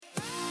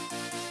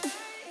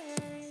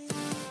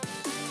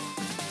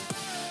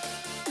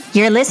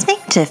You're listening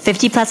to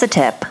 50 Plus a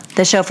Tip,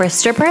 the show for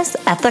strippers,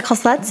 ethical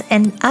sluts,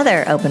 and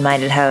other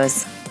open-minded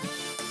hoes.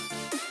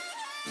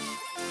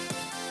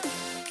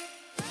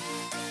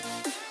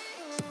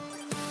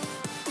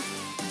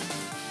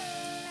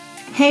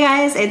 Hey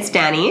guys, it's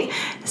Danny.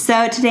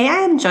 So today I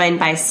am joined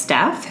by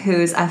Steph,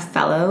 who's a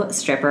fellow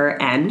stripper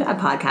and a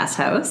podcast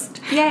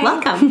host. Yay.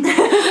 Welcome.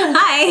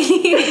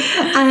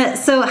 Hi.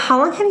 So how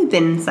long have you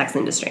been in the sex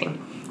industry?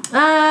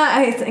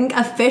 I think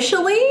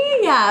officially,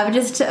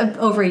 just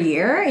over a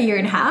year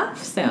and a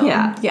half. So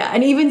Yeah.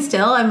 and even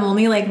still, I'm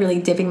only like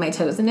really dipping my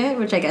toes in it,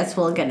 which I guess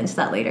we'll get into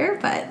that later.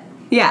 But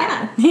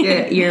Yeah.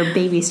 You're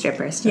baby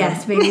stripper still.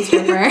 yes, baby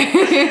stripper.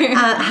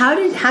 How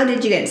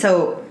did you get?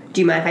 So do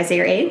you mind if I say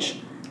your age?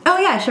 Oh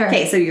yeah, sure.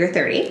 Okay, so you're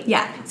 30.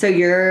 Yeah, So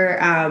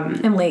you're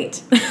I'm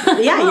late. you're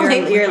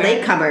a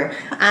latecomer.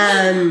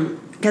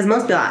 Because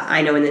most people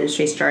I know in the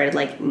industry started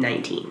like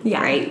 19,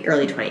 Yeah. right?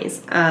 Early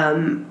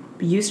 20s.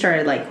 You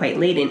started like quite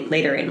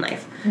later in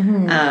life.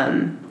 Mm-hmm.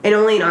 And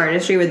only in our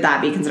industry would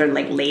that be considered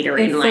like later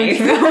in life.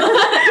 So true.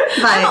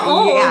 But I'm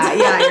old.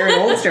 yeah, you're an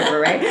old stripper,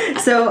 right?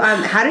 So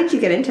how did you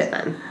get into it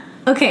then?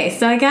 Okay,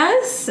 so I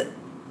guess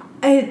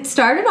it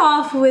started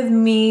off with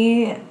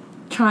me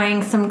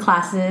trying some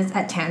classes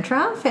at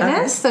Tantra Fitness.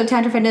 Okay. So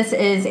Tantra Fitness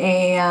is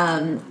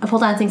a pole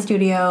dancing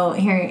studio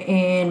here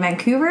in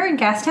Vancouver, in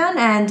Gastown,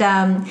 and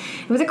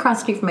it was across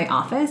the street from my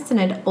office, and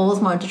I'd always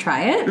wanted to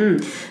try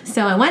it.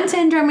 So I went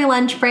in during my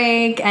lunch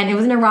break, and it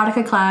was an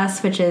erotica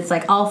class, which is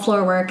like all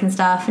floor work and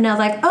stuff, and I was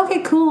like,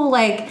 okay, cool,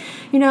 like,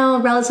 you know,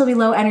 relatively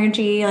low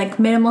energy, like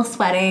minimal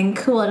sweating,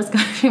 cool, I'll just go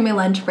during my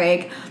lunch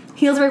break.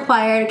 Heels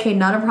required, okay,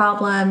 not a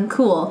problem,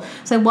 cool.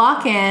 So I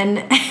walk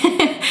in,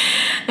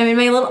 I'm in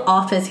my little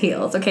office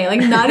heels, okay, like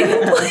not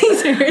even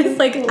pleasers,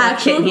 like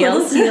actual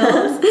heels.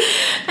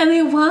 And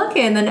they walk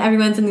in, and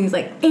everyone's in these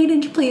like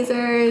 8-inch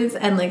pleasers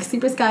and like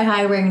super sky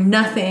high, wearing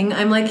nothing.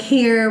 I'm like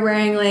here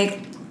wearing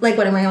like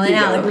what I'm wearing right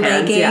now, like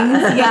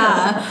leggings,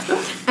 yeah.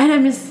 And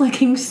I'm just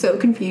looking so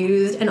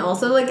confused and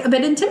also like a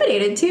bit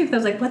intimidated too, because I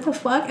was like, what the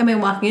fuck am I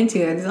walking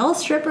into? These all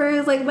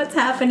strippers, like what's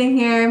happening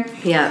here?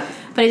 Yeah.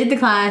 But I did the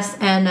class,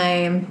 and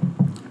I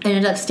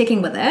ended up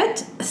sticking with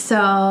it.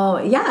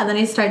 So yeah, then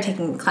I started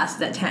taking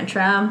classes at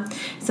Tantra.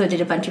 So I did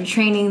a bunch of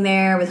training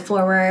there with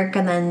floor work,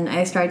 and then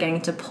I started getting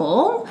into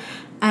pole.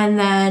 And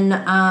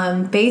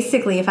then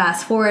basically,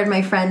 fast forward,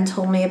 my friend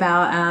told me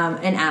about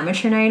an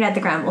amateur night at the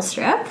Granville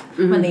Strip,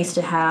 when they used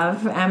to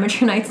have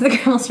amateur nights at the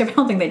Granville Strip. I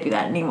don't think they do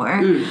that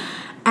anymore.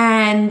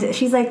 And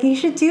she's like, you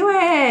should do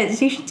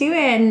it. You should do it.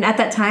 And at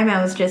that time,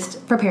 I was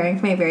just preparing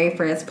for my very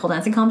first pole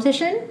dancing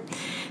competition.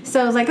 So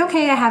I was like,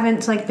 okay, I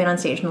haven't like been on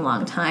stage in a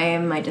long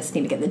time. I just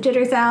need to get the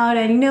jitters out,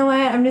 and you know what?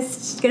 I'm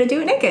just gonna do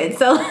it naked.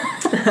 So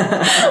let's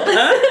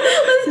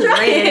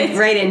try it.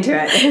 Right into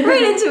it.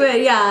 Right into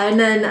it, yeah. And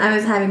then I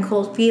was having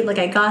cold feet. Like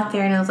I got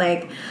there and I was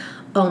like,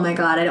 oh my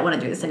god, I don't want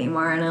to do this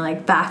anymore. And I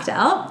like backed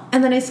out.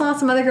 And then I saw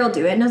some other girl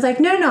do it, and I was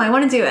like, no, I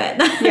want to do it.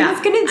 Yeah, I'm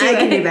just gonna do it. I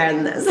can do better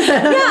than this.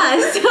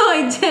 Yeah, so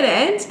I did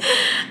it,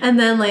 and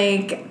then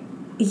like.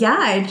 Yeah,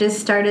 I just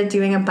started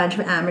doing a bunch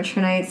of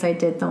amateur nights. I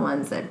did the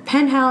ones at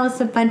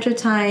Penthouse a bunch of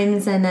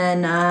times, and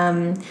then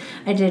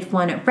I did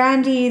one at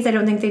Brandy's. I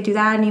don't think they do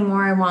that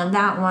anymore. I won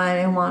that one.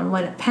 I won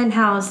one at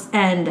Penthouse,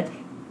 and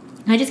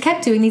I just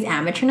kept doing these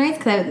amateur nights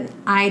because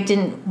I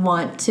didn't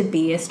want to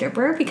be a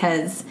stripper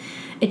because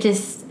it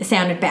just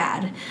sounded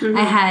bad.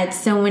 I had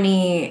so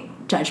many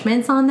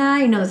judgments on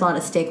that. You know, there's a lot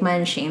of stigma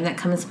and shame that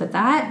comes with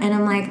that, and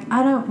I'm like,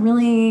 I don't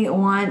really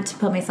want to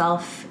put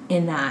myself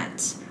in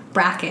that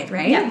bracket,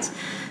 right? Yeah.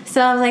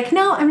 So I was like,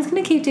 no, I'm just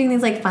gonna keep doing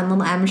these like fun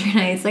little amateur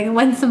nights, like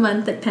once a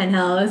month at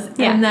Penthouse.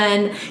 Yeah. And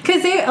then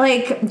because they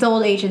like the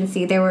old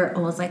agency, they were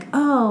almost like,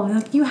 oh,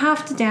 like, you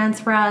have to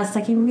dance for us,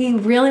 like we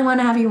really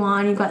want to have you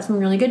on, you've got some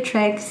really good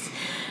tricks.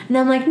 And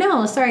I'm like,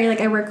 no, sorry, like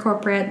I work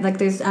corporate, like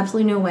there's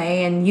absolutely no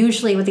way. And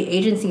usually with the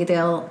agency,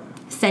 they'll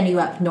send you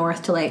up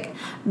north to like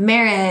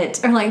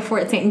Merritt or like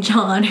Fort St.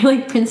 John or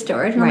like Prince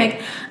George. And Right. I'm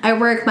like, I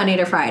work Monday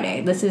to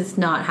Friday, this is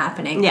not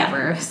happening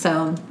ever.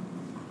 So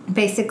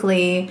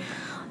basically,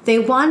 they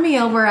won me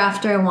over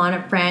after I won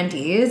at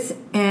Brandy's,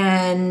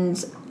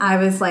 and I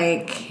was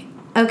like,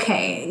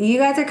 okay, you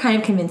guys are kind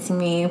of convincing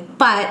me,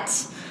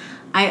 but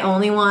I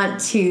only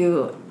want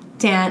to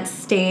dance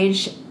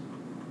stage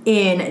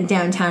in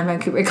downtown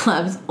Vancouver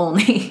clubs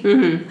only.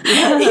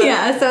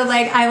 Yeah, so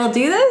like, I will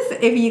do this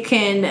if you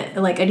can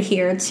like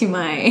adhere to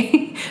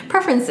my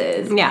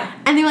preferences. Yeah.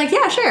 And they're like,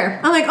 yeah, sure.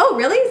 I'm like, oh,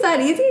 really? Is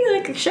that easy?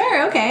 Like,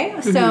 sure, okay.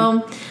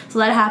 So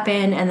that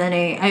happened, and then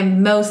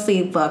I'm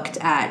mostly booked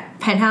at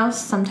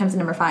Penthouse, sometimes at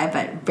number 5,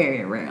 but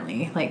very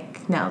rarely.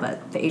 Like, now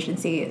that the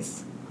agency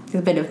is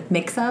a bit of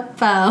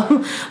mix-up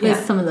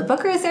with some of the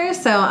bookers there.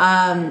 So,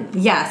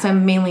 so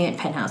I'm mainly at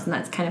Penthouse, and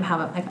that's kind of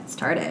how I got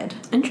started.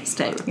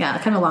 Interesting. Yeah,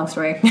 kind of a long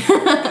story.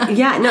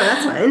 Yeah, no,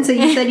 that's fine. So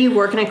you said you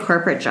work in a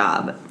corporate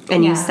job,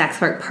 and you Yeah.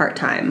 sex work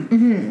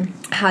part-time.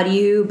 How do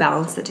you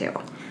balance the two?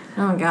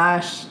 Oh,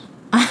 gosh.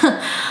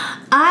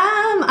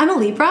 I'm a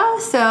Libra,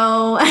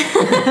 so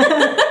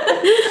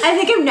I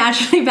think I'm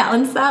naturally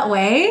balanced that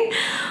way.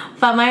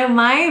 But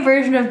my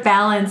version of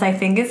balance, I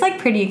think, is like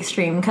pretty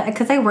extreme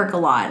because I work a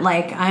lot.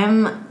 Like,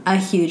 I'm a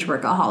huge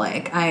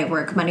workaholic. I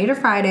work Monday to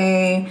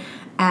Friday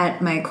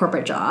at my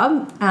corporate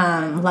job.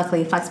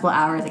 Luckily, flexible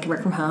hours. I can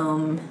work from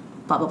home.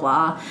 Blah blah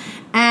blah.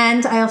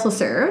 And I also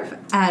serve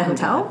at a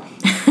hotel.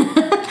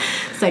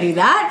 So I do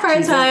that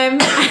part time,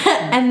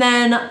 and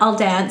then I'll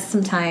dance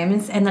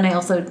sometimes. And then I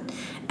also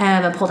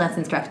am a pole dance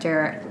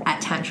instructor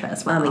at Tantra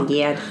as well. Oh my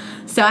god.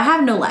 So I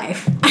have no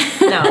life.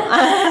 No.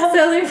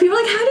 So there's people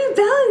like, how do you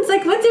balance?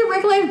 Like, what's your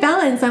work-life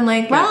balance? I'm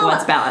like, well,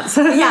 what's balance?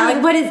 Yeah,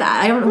 like, what is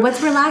that? I don't know.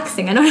 What's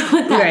relaxing? I don't know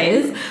what that Right.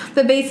 is.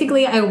 But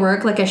basically, I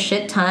work like a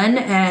shit ton,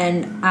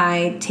 and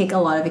I take a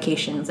lot of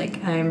vacations.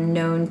 Like, I'm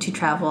known to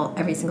travel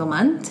every single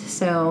month.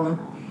 So,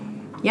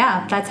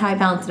 yeah, that's how I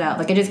balance it out.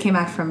 Like, I just came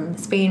back from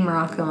Spain,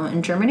 Morocco,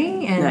 and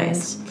Germany, and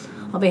Nice.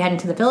 I'll be heading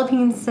to the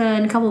Philippines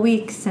in a couple of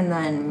weeks, and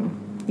then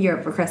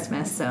Europe for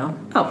Christmas. So,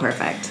 Oh,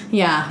 perfect.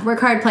 yeah, work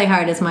hard, play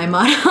hard is my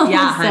motto.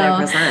 Yeah, So,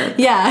 100%.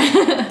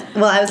 yeah.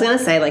 Well, I was going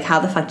to say, like, how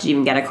the fuck did you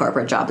even get a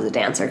corporate job as a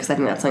dancer? Because I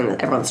think that's something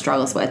that everyone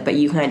struggles with, but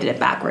you kind of did it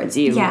backwards.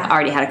 You Yeah.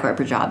 already had a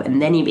corporate job,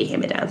 and then you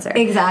became a dancer.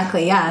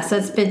 Exactly, yeah. So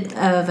it's a bit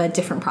of a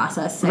different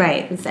process,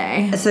 I would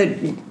say. So,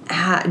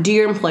 do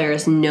your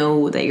employers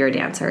know that you're a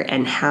dancer,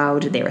 and how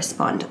did they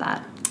respond to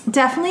that?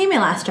 Definitely my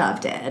last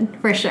job did,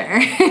 for sure.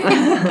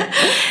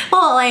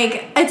 Well,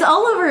 like, it's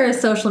all over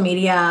social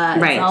media.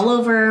 Right. It's all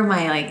over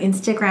my, like,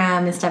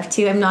 Instagram and stuff,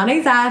 too. I'm not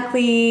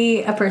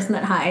exactly a person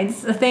that hides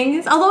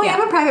things, although Yeah. I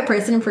am a private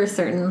person for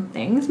certain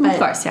things. But, Of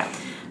course, yeah.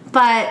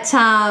 But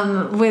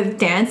with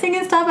dancing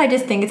and stuff, I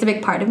just think it's a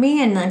big part of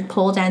me, and like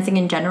pole dancing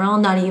in general,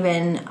 not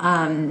even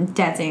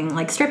dancing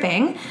like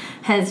stripping,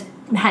 has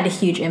had a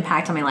huge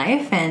impact on my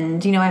life.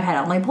 And you know, I've had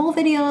all my pole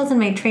videos and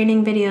my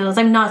training videos.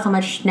 I'm not so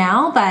much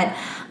now, but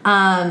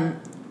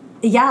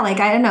yeah, like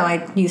I don't know.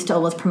 I used to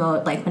always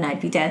promote like when I'd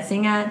be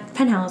dancing at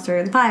Penthouse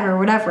or the Five or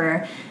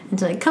whatever, and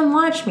to like come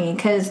watch me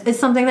because it's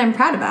something that I'm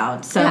proud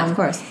about. So Yeah, of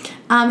course.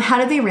 How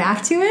did they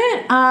react to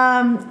it?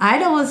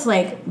 I'd always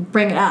like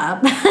bring it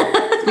up.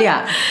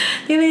 Yeah.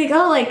 They'd be like,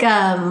 oh, like,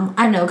 I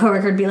don't know, a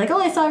coworker would be like, oh,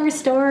 I saw your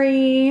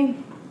story.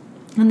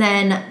 And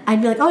then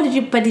I'd be like, oh,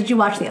 did you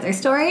watch the other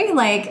story?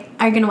 Like,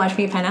 are you going to watch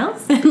me at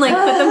Penthouse? And like,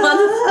 put them on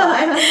the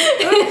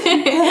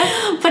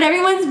spot. But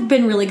everyone's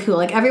been really cool.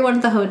 Like, everyone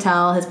at the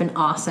hotel has been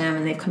awesome,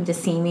 and they've come to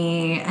see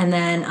me. And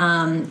then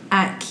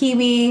at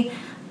Kiwi,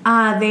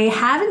 they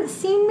haven't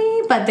seen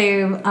me, but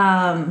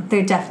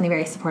they're definitely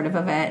very supportive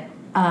of it.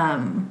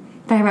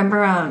 But I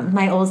remember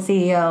my old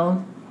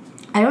CEO,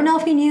 I don't know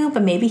if he knew,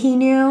 but maybe he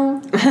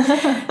knew.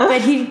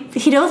 But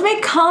he'd always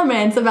make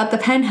comments about the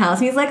Penthouse.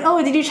 He's like,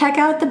 oh, did you check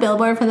out the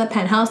billboard for the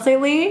Penthouse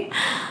lately?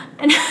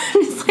 And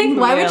I'm just like,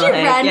 why would you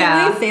Really?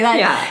 randomly say that?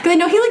 Yeah. Because I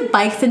know he like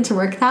bikes into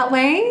work that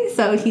way,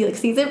 so he like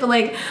sees it, but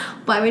like,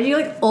 why would you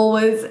like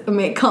always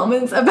make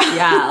comments about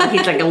Yeah, like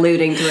he's like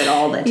alluding to it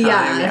all the time.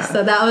 yeah,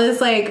 so that was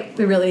like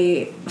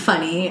really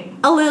funny.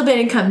 A little bit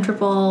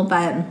uncomfortable,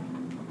 but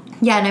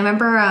yeah, and I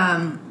remember,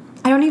 I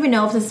don't even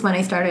know if this is when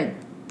I started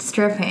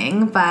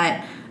stripping, but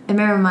I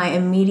remember my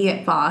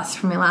immediate boss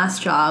from my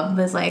last job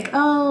was like,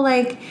 oh,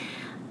 like,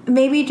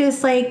 maybe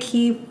just like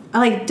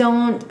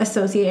don't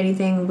associate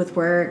anything with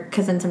work,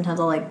 because then sometimes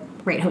I'll like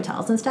rate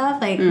hotels and stuff.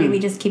 Like, maybe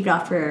just keep it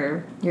off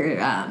for your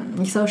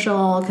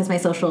social, because my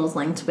social is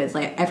linked with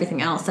like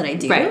everything else that I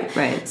do.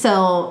 Right.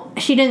 So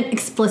she didn't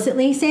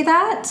explicitly say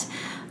that,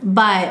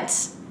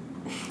 but,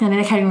 and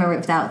I can't remember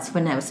if that's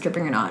when I was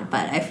stripping or not,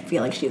 but I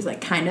feel like she was like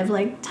kind of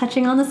like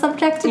touching on the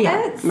subject a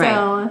bit. So,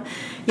 right.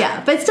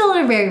 yeah, but still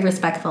in a very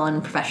respectful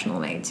and professional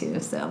way too.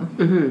 So,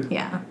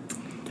 yeah.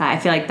 I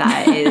feel like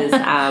that is,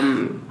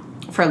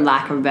 for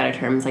lack of better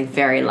terms, like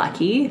very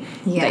lucky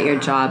that your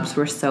jobs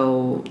were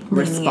so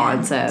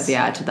responsive,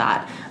 to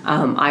that.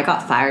 I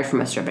got fired from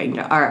a stripping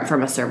job, or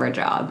from a server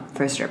job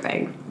for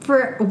stripping.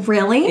 For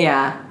really?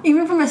 Yeah.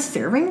 Even from a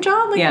serving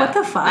job? Like, what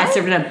the fuck? I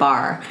served in a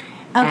bar.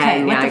 Okay,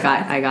 And what yeah, the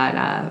fuck? I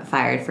got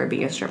fired for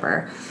being a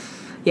stripper.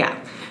 Yeah.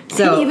 Can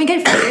So you even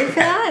get fired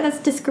for that? That's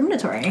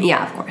discriminatory.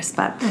 yeah, of course,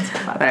 but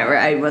whatever.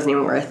 I wasn't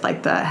even worth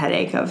like the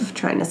headache of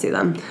trying to sue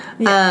them.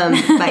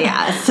 But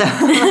yeah, so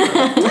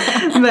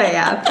but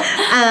yeah,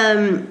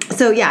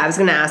 so yeah, I was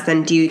gonna ask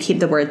then, do you keep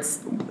the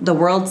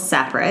world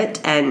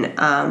separate, and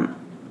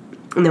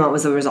then what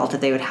was the result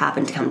if they would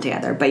happen to come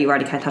together? But you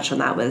already kind of touched on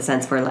that with a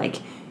sense where like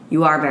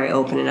you are very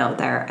open and out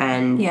there,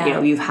 and you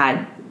know you've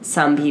had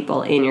some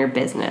people in your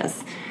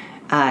business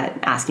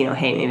ask, you know,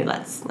 hey, maybe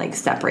let's like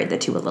separate the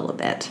two a little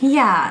bit.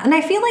 Yeah, and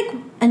I feel like,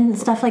 and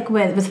stuff like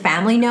with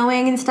family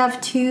knowing and stuff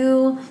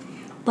too,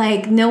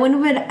 like no one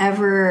would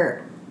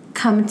ever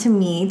come to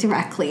me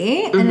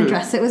directly and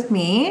address it with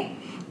me,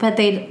 but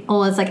they'd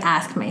always like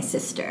ask my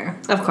sister.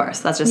 Of course,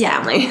 that's just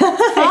family. Fuck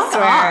I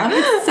swear. off.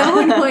 It's so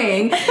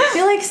annoying.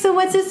 They're like, so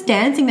what's this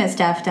dancing that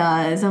Steph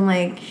does? I'm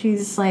like,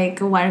 she's like,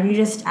 why don't you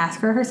just ask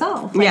her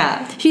herself? Like,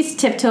 Yeah. She's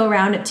tiptoe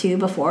around it too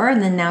before, and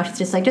then now she's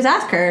just like, just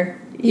ask her.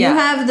 You Yeah.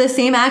 have the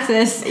same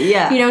access,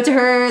 Yeah. you know, to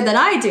her that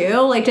I do.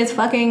 Like, just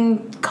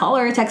fucking call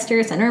her, text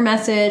her, send her a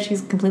message.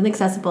 She's completely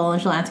accessible,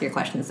 and she'll answer your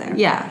questions there.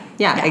 Yeah,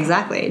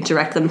 exactly.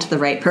 Direct them to the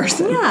right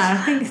person. Yeah,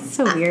 I think it's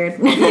so weird.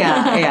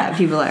 yeah,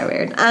 people are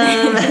weird.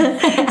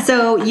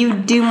 So you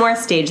do more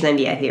stage than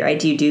VIP, right?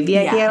 Do you do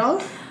VIP at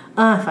all?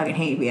 I fucking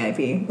hate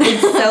VIP.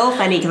 It's so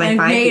funny because I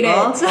find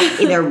people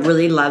either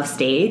really love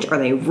stage or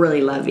they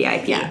really love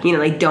VIP. Yeah. You know,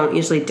 they don't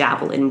usually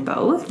dabble in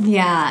both.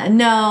 Yeah,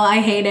 no,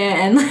 I hate it.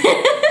 And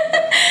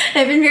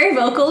I've been very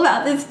vocal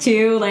about this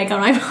too. Like on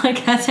my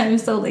podcast, I'm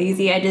so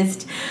lazy. I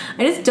just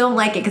don't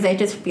like it because I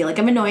just feel like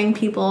I'm annoying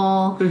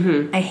people.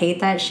 I hate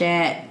that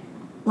shit.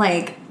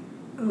 Like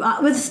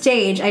with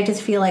stage, I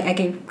just feel like I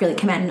can really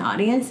command an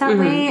audience that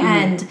way,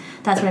 and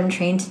that's what I'm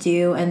trained to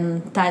do,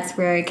 and that's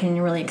where I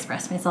can really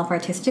express myself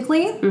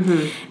artistically,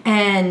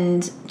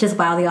 and just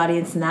wow the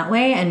audience in that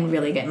way, and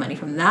really get money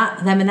from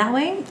them in that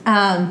way.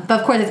 But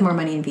of course, there's more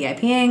money in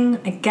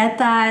VIPing. I get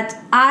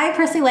that. I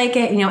personally like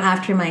it. You know,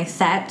 after my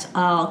set,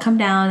 I'll come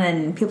down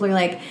and people are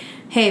like,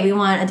 hey, we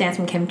want a dance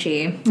from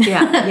Kimchi.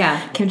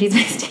 Yeah. Kimchi's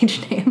my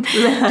stage name.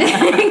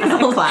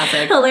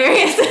 Classic.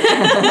 Hilarious.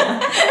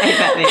 I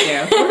bet they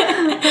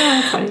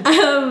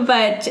do.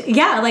 But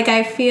yeah, like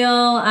I feel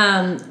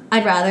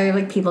I'd rather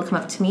like people come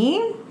up to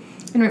me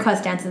and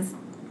request dances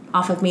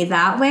off of me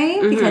that way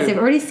because they've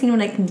already seen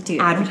what I can do.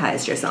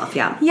 Advertised yourself,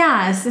 yeah.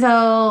 Yeah,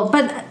 so,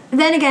 but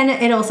then again,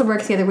 it also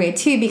works the other way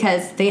too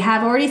because they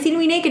have already seen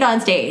me naked on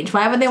stage.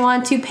 Why would they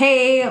want to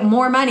pay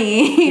more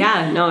money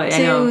Yeah, no, I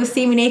know. to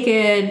see me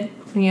naked,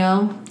 you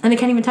know? And they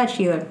can't even touch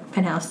you at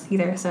Penthouse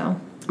either, so.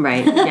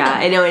 Right, yeah.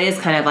 I know it is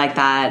kind of like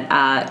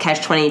that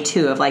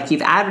catch-22 of like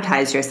you've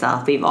advertised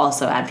yourself, but you've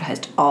also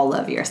advertised all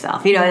of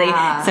yourself. You know what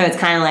I mean? So it's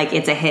kind of like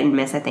it's a hit and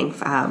miss, I think,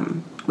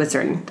 with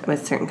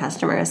certain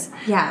customers.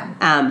 Yeah.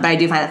 But I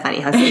do find that funny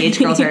how stage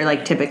girls are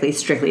like typically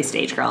strictly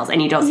stage girls,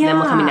 and you don't see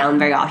them coming down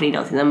very often. You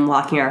don't see them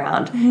walking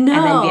around. No.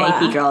 And then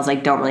VIP girls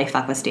like don't really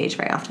fuck with stage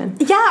very often.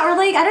 Yeah, or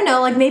like I don't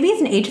know, like maybe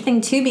it's an age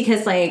thing too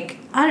because like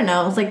I don't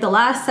know, it's like the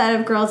last set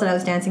of girls that I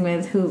was dancing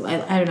with who I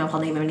don't know if I'll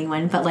name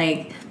anyone, but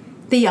like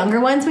the younger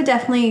ones would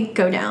definitely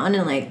go down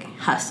and like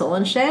hustle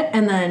and shit,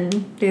 and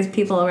then there's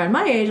people around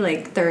my age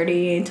like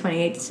 30,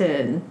 28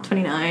 to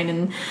 29,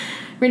 and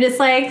we're just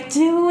like,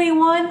 do we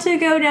want to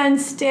go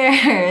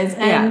downstairs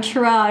and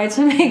try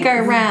to make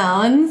our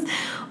rounds?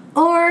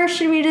 Or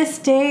should we just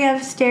stay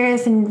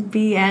upstairs and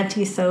be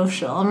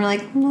antisocial? And we're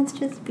like, let's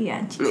just be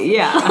antisocial.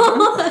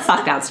 Yeah.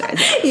 Fuck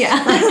downstairs.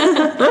 Yeah.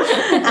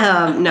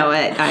 No,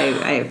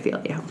 I feel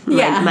you.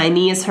 Yeah. My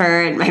knees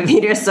hurt, my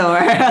feet are sore.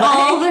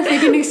 All the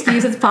freaking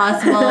excuses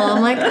possible.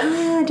 I'm like,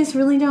 I just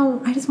really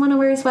don't, I just want to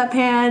wear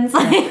sweatpants.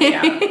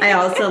 Yeah.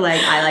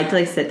 I like to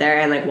like sit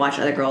there and like watch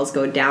other girls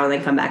go down and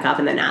then come back up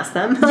and then ask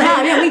them.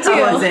 Yeah, me too.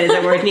 How was it? Is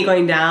it worth me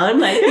going down?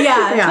 Like,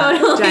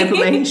 Totally. Do I put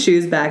my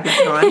shoes back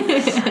on?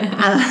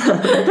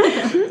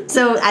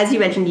 So, as you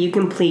mentioned, you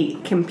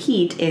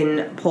compete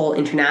in pole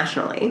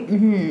internationally.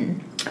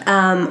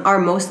 Are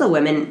most of the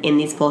women in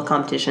these pole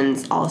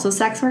competitions also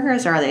sex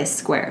workers, or are they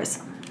squares?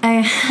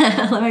 I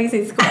love how you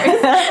say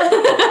squares.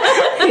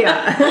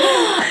 Yeah.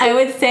 I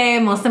would say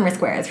most of them are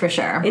squares for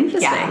sure.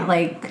 Interesting. Yeah,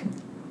 like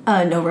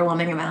an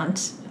overwhelming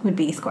amount would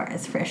be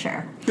squares for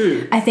sure.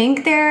 I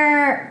think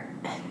they're,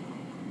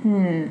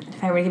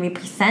 if I were to give you a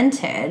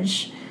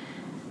percentage,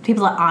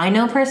 people that I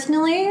know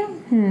personally,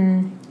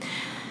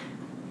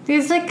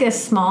 there's like a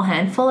small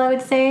handful, I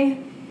would say,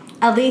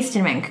 at least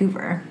in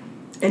Vancouver.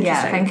 Interesting.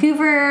 Yeah,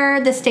 Vancouver,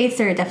 the States,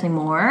 there are definitely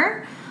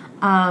more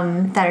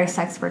that are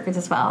sex workers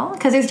as well.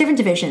 Because there's different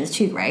divisions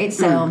too, right?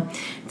 So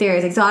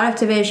there's exotic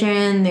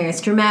division,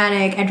 there's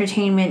dramatic,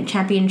 entertainment,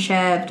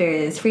 championship,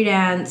 there's free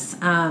dance.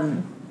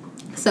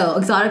 So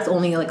exotic's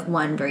only like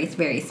one very,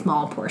 very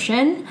small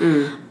portion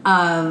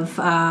of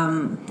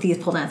these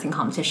pole dancing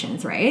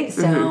competitions, right?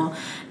 So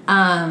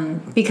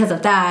because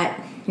of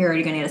that, you're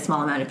already going to get a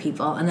small amount of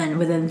people. And then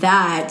within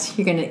that,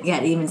 you're going to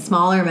get even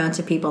smaller amounts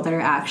of people that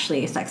are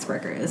actually sex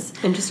workers.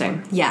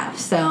 Interesting. Yeah,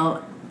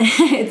 so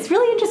it's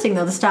really interesting,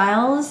 though, the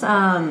styles.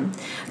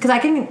 Because I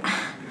can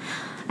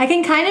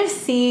kind of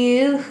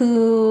see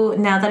who,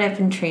 now that I've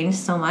been trained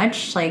so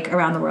much, like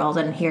around the world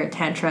and here at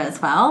Tantra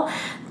as well,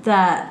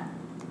 that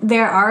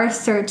there are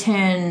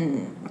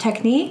certain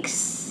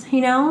techniques, you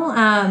know,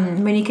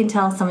 when you can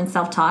tell someone's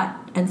self-taught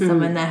and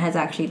someone that has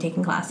actually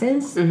taken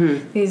classes.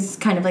 There's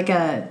kind of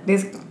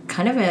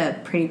a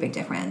pretty big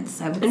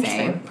difference, I would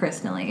say,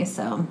 personally.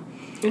 So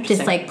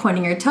just like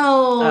pointing your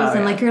toes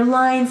and like your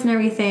lines and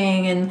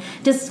everything, and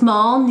just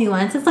small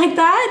nuances like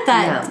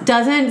that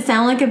doesn't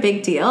sound like a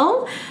big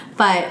deal,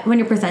 but when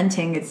you're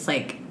presenting, it's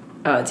like,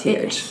 oh, it's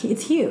huge.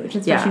 It's huge,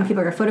 especially when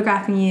people are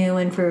photographing you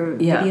and for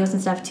videos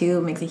and stuff too.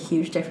 It makes a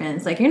huge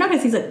difference. Like, you're not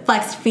going to see like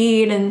flexed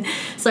feet and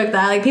stuff like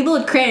that. Like, people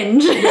would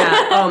cringe.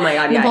 Yeah. Oh my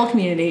god. In the pole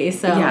community.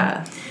 So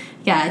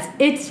yeah,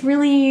 it's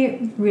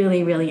really,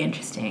 really, really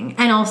interesting.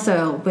 And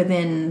also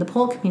within the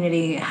pole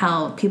community,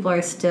 how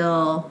there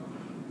still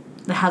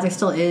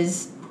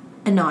is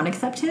a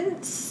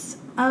non-acceptance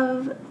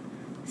of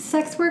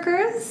sex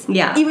workers.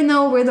 Yeah. Even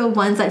though we're the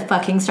ones that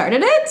fucking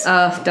started it.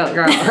 Oh, don't,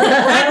 girl.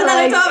 That's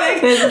another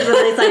topic. This is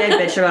really something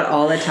I bitch about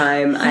all the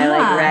time. I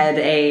like read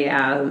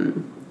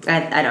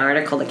an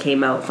article that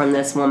came out from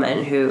this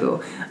woman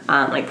who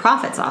like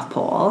profits off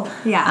pole.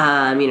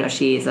 Yeah. You know,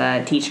 she's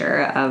a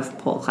teacher of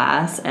pole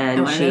class, and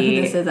I want to know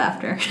who this is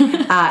after.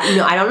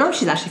 no, I don't know if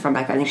she's actually from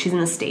back. I think she's in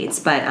the States,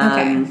 but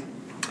Okay.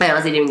 I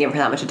honestly didn't give her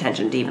that much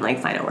attention to even like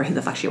find out who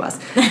the fuck she was.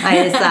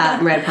 I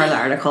just read part of the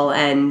article,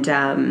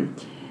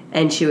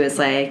 and she was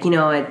like, you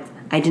know,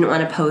 I didn't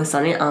want to post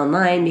on it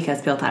online because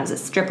people thought I was a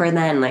stripper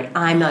then. Like,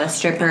 I'm not a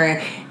stripper.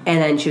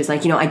 And then she was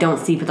like, you know, I don't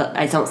sleep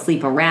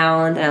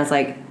around. And I was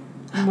like,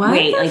 what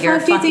wait, like, you're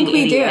a do you fucking think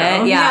we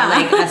idiot. do? Yeah,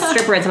 like a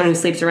stripper and someone who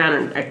sleeps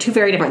around are two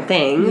very different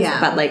things. Yeah.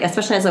 But like,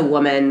 especially as a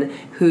woman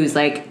who's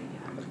like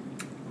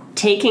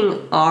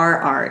taking our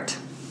art,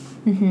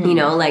 you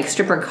know, like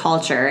stripper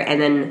culture,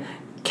 and then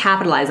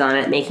capitalize on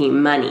it,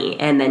 making money,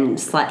 and then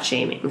slut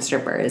shaming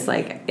strippers.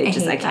 Like, I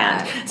can't.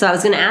 that. So I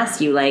was going to ask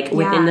you, like,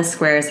 within Yeah. the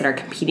squares that are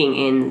competing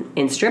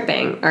in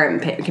stripping or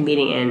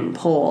competing in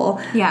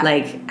pole, Yeah.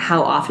 like,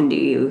 how often do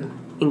you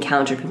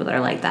encounter people that are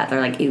like that?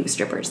 They're like, ew,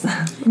 strippers.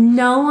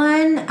 No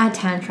one at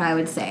Tantra, I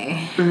would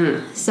say.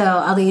 Mm-hmm. So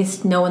at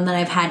least no one that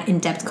I've had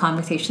in-depth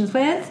conversations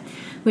with,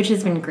 which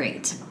has been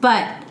great.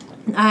 But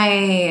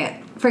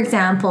for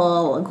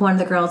example, one of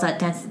the girls at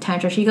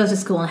Tantra, she goes to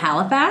school in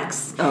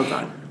Halifax. Oh,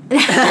 God.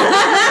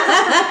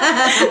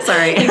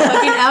 Sorry.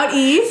 Fucking out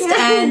east,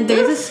 and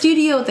there's a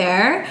studio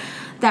there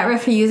that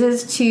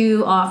refuses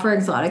to offer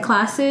exotic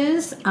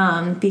classes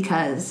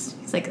because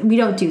it's like, we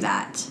don't do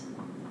that.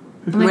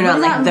 I'm We're like, not what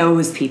does like that-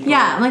 those people.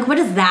 Yeah, I'm like, what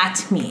does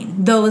that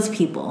mean? Those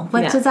people.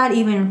 What Yeah. does that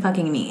even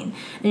fucking mean?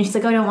 And she's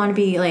like, I don't want to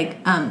be like,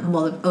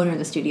 well, the owner of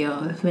the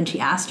studio, when she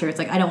asked her, it's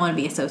like, I don't want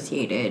to be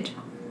associated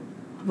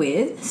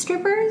with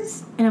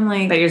strippers. And I'm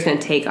like, But you're just going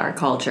to take our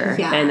culture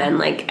Yeah. and then,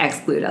 like,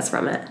 exclude us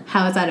from it.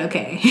 how is that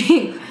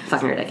okay?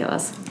 Fucking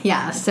ridiculous.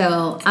 Yeah,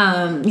 so,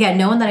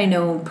 no one that I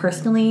know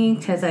personally,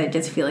 because I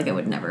just feel like I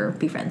would never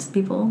be friends with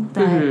people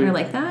that are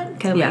like that.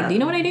 Because Yeah. like, do you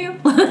know what I do?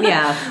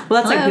 Yeah.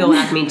 Well, that's like Hello. people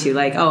ask me too,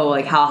 like, oh,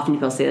 like, how often do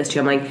people say this to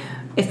you? I'm like,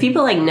 if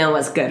people, like, know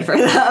what's good for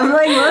them,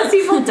 like, most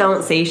people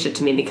don't say shit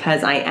to me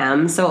because I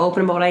am so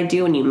open about what I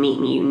do. When you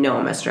meet me, you know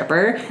I'm a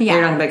stripper. Yeah.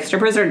 You're not gonna be like,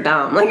 strippers are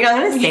dumb. Like, you're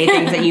not gonna say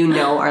things that you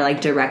know are,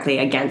 like, directly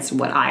against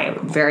what I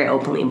very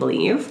openly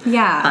believe.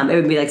 Yeah. It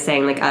would be like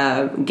saying, like,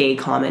 a gay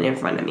comment in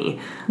front of me.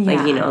 Like,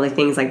 Yeah. you know, like,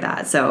 things like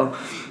that. So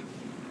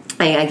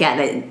I get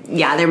it.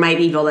 Yeah, there might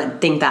be people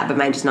that think that, but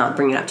might just not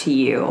bring it up to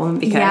you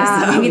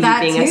because of maybe you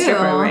that being too. a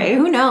stripper, right?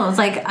 Who knows?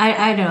 Like,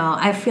 I don't know.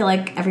 I feel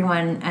like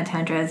everyone at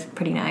Tantra is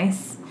pretty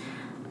nice.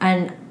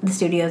 And the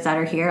studios that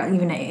are here,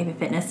 even at Ava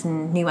Fitness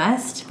in New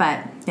West, but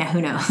yeah, who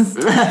knows?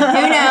 Who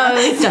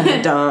knows? Dun,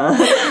 dun,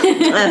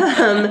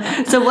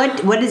 dun. So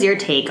what is your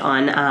take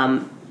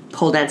on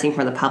pole dancing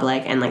for the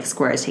public and like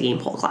squares taking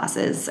pole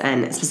classes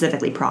and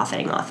specifically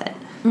profiting off it?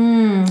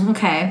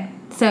 Okay.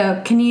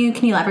 So can you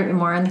elaborate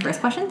more on the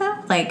first question though?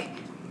 Like,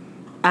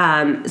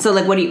 So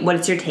like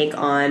what's your take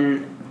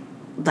on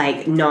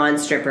like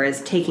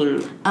non-strippers taking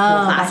pole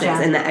classes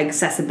gotcha. and the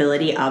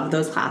accessibility of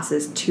those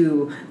classes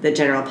to the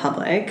general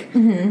public,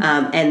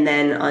 and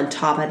then on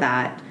top of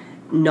that,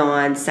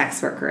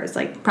 non-sex workers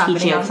like Profiting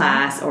teaching a off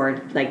class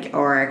or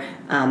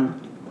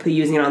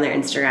using it on their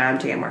Instagram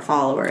to get more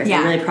followers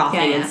Yeah. and really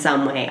profiting Yeah, yeah. in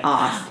some way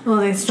off well,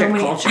 there's so strip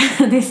many. culture.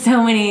 There's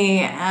so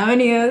many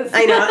avenues.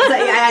 I know.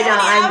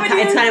 I know.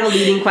 It's kind of a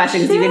leading question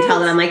because you can tell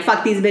that I'm like,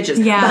 fuck these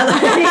bitches. Yeah.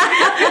 But,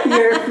 like,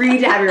 you're free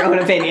to have your own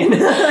opinion.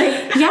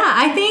 Like, Yeah,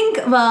 I think,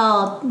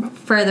 well,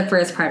 for the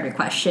first part of your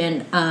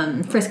question,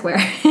 for Square,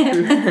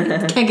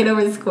 can't get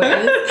over the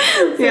Squares.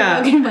 So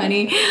Yeah. fucking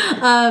funny.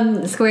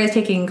 Square is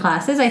taking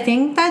classes. I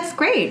think that's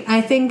great.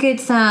 I think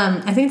it's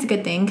a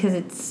good thing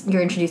because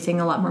you're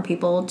introducing a lot more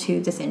people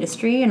to this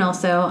industry and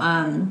also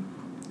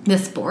the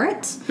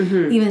sport,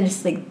 even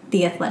just like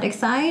the athletic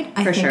side.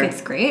 I think sure.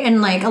 it's great,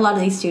 and like a lot of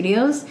these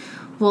studios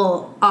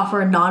will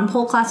offer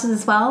non-pole classes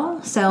as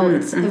well, so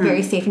it's a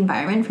very safe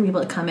environment for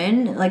people to come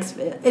in. Like,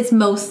 it's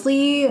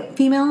mostly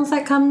females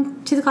that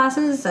come to the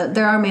classes.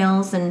 There are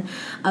males and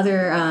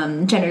other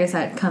genders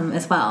that come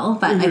as well,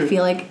 but I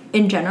feel like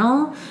in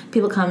general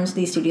people come to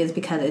these studios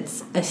because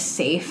it's a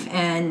safe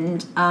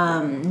and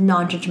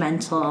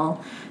non-judgmental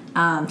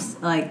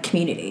like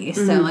community.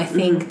 So I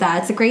think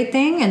that's a great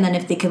thing, and then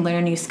if they can learn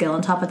a new skill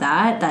on top of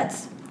that,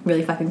 that's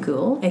really fucking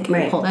cool. It can be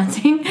Right. pole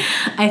dancing.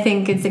 I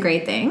think it's a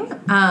great thing.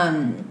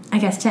 I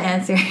guess to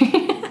answer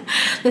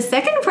the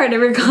second part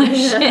of your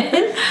question,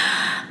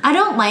 I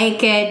don't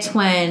like it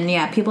when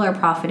people are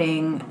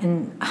profiting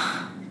and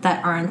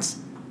that aren't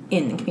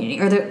in the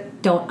community or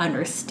that don't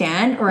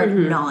understand or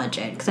acknowledge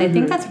it, because I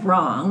think that's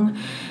wrong.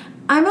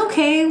 I'm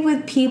okay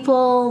with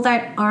people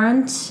that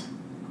aren't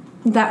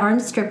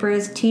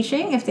strippers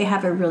teaching if they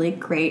have a really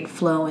great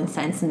flow and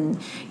sense and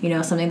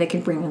something they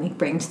can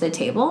bring to the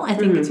table. I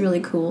think it's really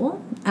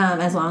cool,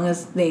 as long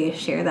as they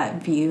share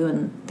that view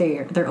and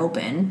they're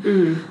open.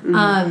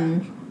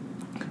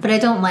 But I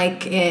don't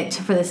like it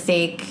for the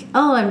sake,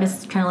 I'm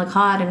just trying to look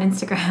hot on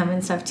Instagram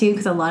and stuff too,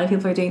 because a lot of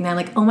people are doing that. I'm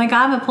like, oh my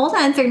god, I'm a pole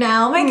dancer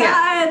now. Oh my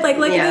god. Like,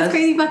 look at this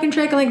crazy fucking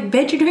trick. I'm like,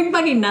 bitch, you're doing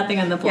fucking nothing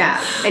on the pole.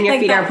 Yeah, and your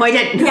feet are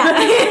pointed. Yeah.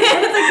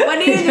 It's like, what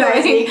are you doing? It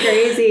drives me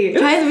crazy. It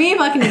drives me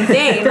fucking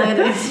insane.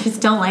 I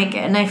just don't like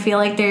it. And I feel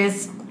like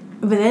there's,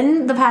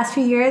 within the past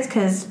few years,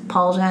 because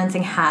pole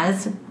dancing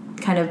has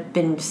kind of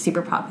been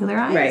super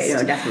popularized. Right,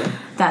 no, definitely.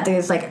 That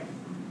there's like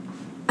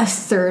a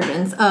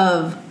surge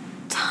of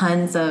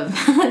tons of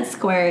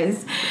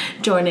squares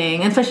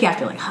joining, especially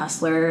after like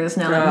Hustlers.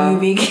 Now the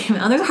movie came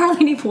out. There's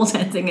hardly any pole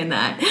dancing in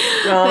that.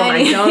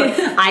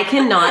 I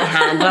cannot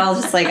handle,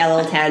 just like a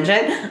little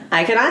tangent,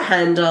 I cannot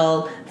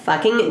handle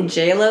fucking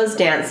J-Lo's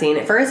dancing.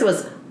 At first it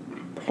was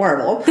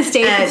horrible. The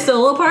stage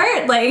solo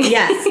part, like,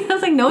 yes. I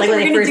was like, no one's like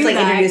when they first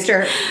introduced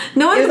her,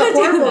 no one's it was a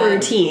horrible do that.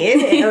 routine.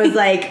 It was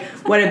like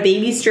what a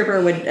baby stripper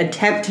would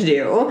attempt to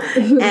do,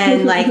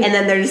 and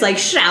then they're just like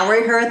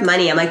showering her with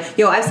money. I'm like,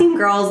 yo, I've seen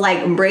girls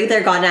like break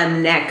their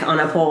goddamn neck on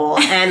a pole,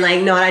 and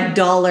like not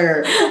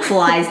 $1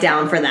 flies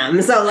down for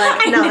them. So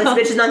like, no, this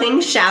bitch is not getting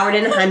showered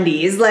in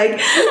hundies. Like,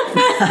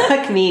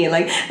 fuck me.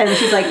 Like, and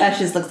she's like, that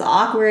just looks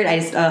awkward. I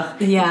just,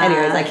 yeah.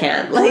 Anyways, I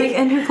can't. Like,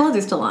 and her clothes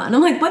are still on.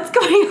 I'm like, what's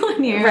going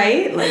on here?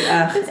 Right? Like,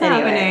 what's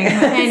anyway.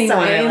 happening? So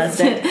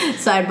unrealistic.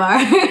 Sidebar.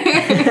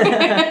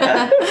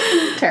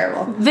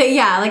 Terrible. But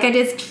yeah, like I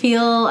just feel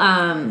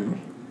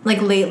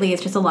like lately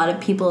it's just a lot of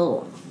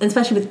people,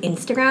 especially with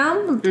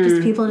Instagram,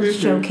 just people just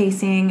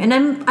showcasing, and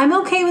I'm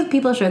okay with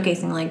people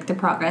showcasing like their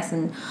progress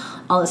and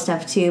all this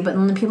stuff too, but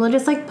then people are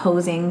just like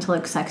posing to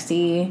look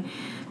sexy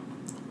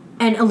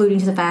and alluding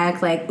to the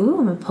fact like, ooh,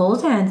 I'm a pole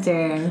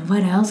dancer,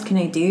 what else can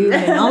I do,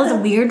 and all this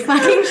weird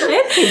fucking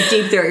shit. You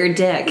deep throat your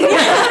dick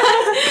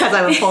because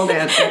I'm a pole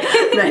dancer.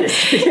 No,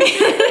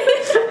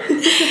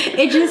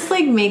 it just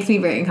like makes me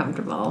very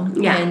uncomfortable.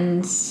 Yeah.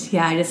 And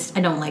yeah,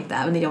 I don't like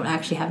that when they don't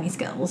actually have any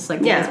skills.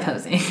 Like they're just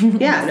posing.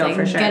 Yeah, no, like,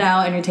 for sure. Get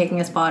out and you're taking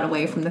a spot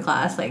away from the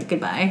class. Like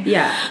goodbye.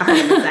 Yeah,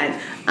 100%.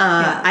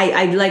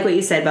 I like what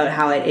you said about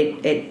how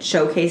it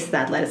showcased the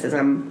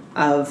athleticism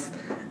of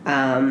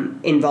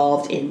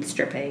involved in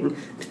stripping,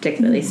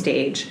 particularly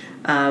stage.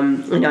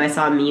 I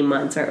saw a meme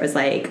once where it was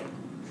like,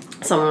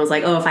 someone was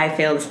like, oh, if I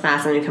fail this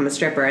class, I'm going to become a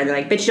stripper. And they're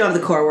like, bitch, you don't have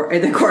the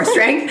core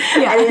strength.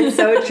 Yeah. And it's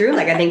so true.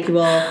 Like, I think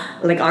people,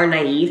 like, are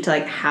naive to,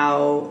 like,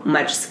 how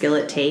much skill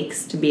it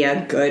takes to be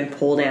a good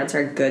pole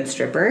dancer, a good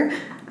stripper.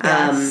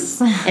 Yes.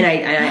 And I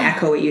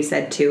echo what you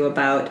said, too,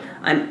 about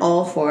I'm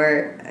all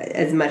for,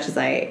 as much as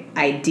I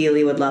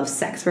ideally would love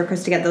sex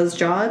workers to get those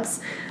jobs,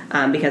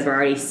 because we're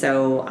already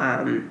so,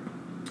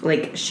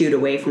 shooed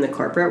away from the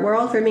corporate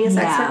world for being a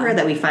sex worker,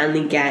 that we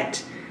finally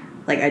get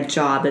like a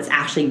job that's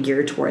actually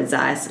geared towards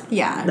us.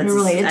 Yeah, that's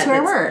related to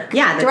our work.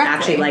 Yeah, that's directly.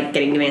 actually like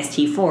getting advanced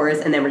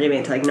T4s, and then we're giving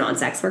it to like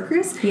non-sex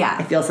workers. Yeah.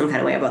 I feel some kind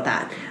of way about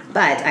that.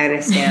 But I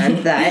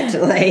understand that,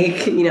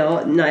 like,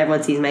 not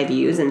everyone sees my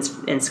views,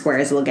 and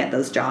squares will get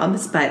those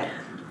jobs, but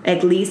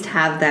at least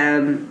have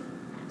them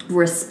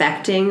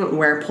respecting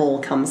where pole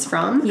comes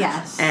from.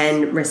 Yes.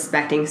 And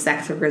respecting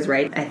sex workers'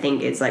 rights, I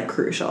think, is like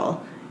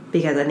crucial,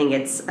 because I think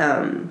it's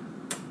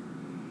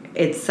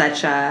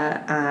such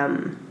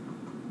a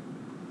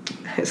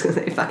I was going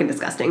to say fucking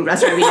disgusting, but I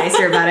was trying to be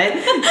nicer about it.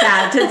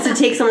 That to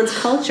take someone's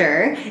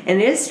culture,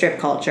 and it is strip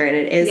culture, and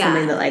it is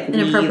something that like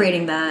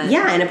appropriating that.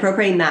 Yeah, and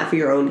appropriating that for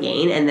your own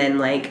gain, and then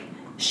like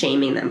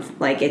shaming them.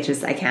 Like, it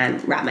just, I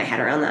can't wrap my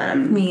head around that.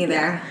 Me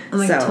either. I'm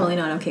like totally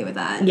not okay with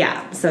that.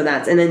 Yeah, so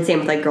that's, and then same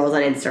with like girls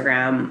on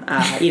Instagram,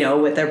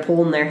 with their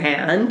pole in their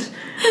hand,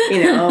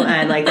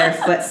 and like their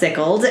foot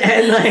sickled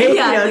and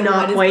like,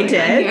 not pointed.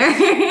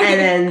 And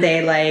then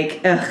they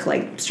like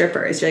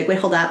strippers. You're like, wait,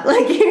 hold up.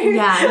 Like,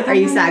 are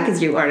you sad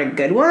because you aren't a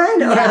good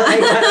one? Or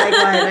like,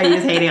 what, are you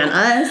just hating on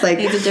us? Like,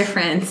 there's a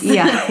difference.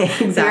 Yeah,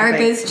 exactly.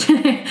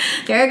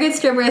 There are good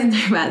strippers and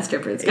there are bad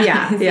strippers. Guys.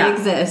 Yeah. They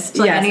exist.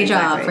 Like any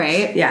job,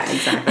 right? Yeah,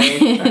 exactly.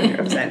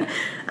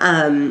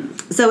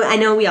 100%. So I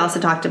know we also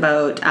talked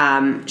about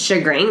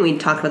sugaring. We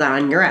talked about that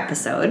on your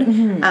episode.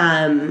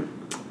 Mm-hmm.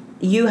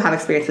 You have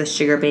experience with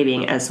sugar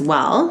babying as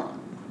well.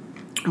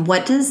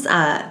 What does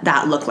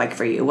that look like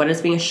for you? What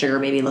does being a sugar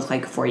baby look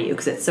like for you?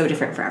 Because it's so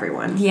different for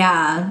everyone.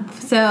 Yeah.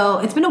 So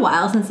it's been a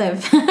while since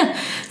I've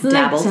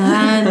dabbled.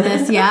 Done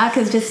this. Yeah,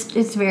 because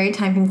it's very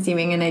time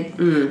consuming, and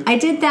I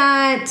did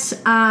that.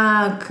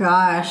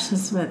 This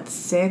is what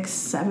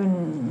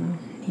 6-7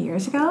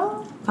 years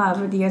ago.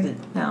 5 years.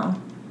 No.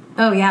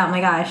 Oh yeah, oh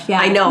my gosh, yeah.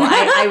 I know.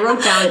 I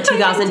wrote down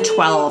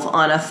 2012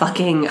 on a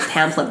fucking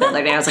pamphlet the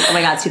other day. I was like, oh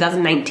my god, it's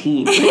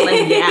 2019.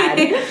 Like,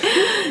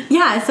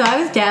 yeah, so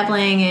I was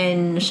dabbling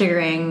in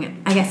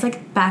sugaring, I guess,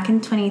 like back in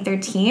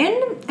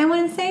 2013, I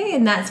want to say,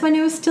 and that's when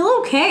it was still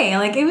okay.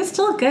 Like, it was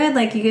still good.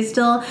 Like, you could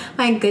still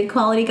find good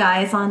quality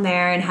guys on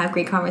there and have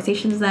great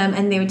conversations with them,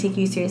 and they would take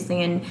you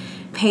seriously and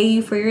pay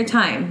you for your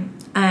time.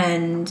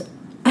 And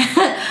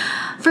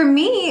For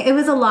me, it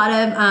was a lot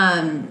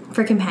of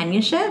for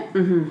companionship.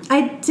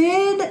 I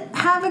did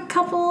have a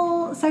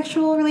couple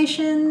sexual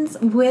relations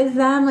with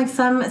them, like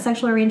some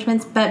sexual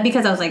arrangements, but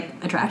because I was like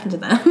attracted to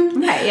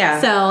them. Right, yeah.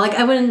 So like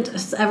I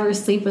wouldn't ever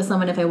sleep with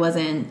someone if I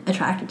wasn't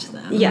attracted to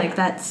them. Yeah. Like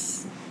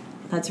that's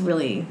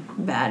really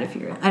bad if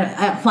you're.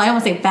 I don't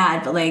want to say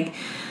bad, but like.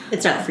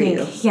 It's not for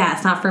you. Yeah,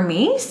 it's not for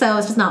me, so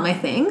it's just not my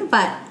thing.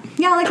 But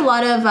yeah, like a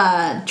lot of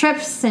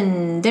trips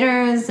and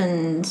dinners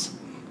and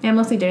yeah,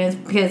 mostly dinners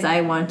because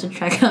I wanted to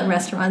check out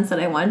restaurants that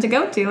I wanted to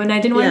go to and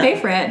I didn't want to pay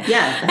for it.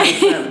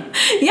 Yeah.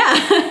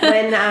 Yeah.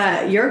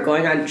 When you're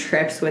going on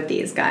trips with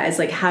these guys,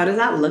 like how does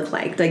that look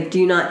like? Like do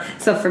you not,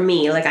 so for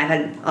me, like I've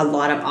had a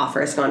lot of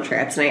offers to go on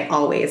trips and I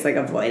always like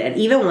avoid it.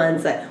 Even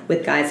ones that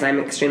with guys that I'm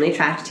extremely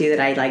attracted to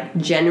that I like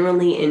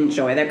genuinely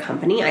enjoy their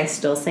company, I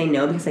still say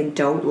no because I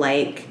don't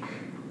like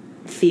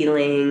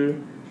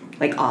feeling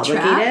like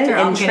obligated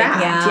and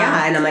trapped.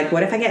 Yeah. And I'm like,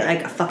 what if I get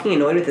like fucking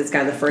annoyed with this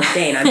guy the first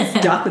day and I'm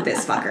stuck with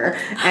this fucker?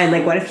 And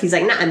like, what if he's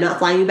like, nah, I'm not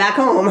flying you back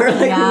home, or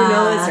like who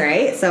knows,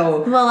 right?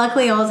 So well,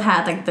 luckily I always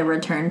had like the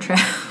return trip.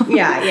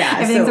 Yeah.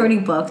 Everything's already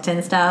booked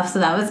and stuff, so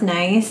that was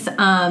nice.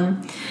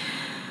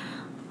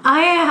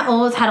 I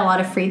always had a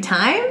lot of free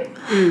time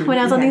when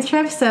I was on these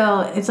trips, so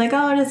it's like,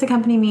 oh, just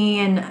accompany me,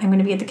 and I'm going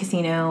to be at the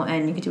casino,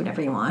 and you can do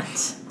whatever you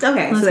want.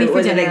 Okay, so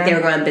was it like they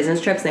were going on business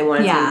trips, and they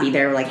wanted to be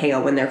there, like, hang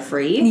out when they're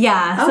free?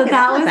 Yeah, okay, so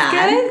that was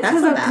good.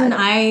 That's not bad. And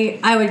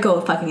I would go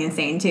fucking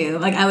insane, too.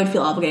 Like, I would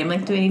feel obligated. I'm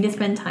like, do I need to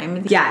spend time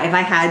with you? Yeah, if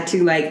I had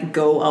to, like,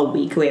 go a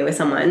week away with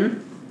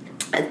someone,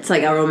 it's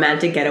like a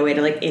romantic getaway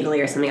to, like, Italy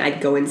or something,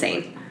 I'd go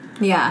insane.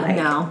 Yeah, like,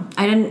 no,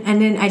 I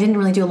didn't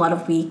really do a lot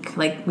of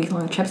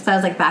week-long trips. So I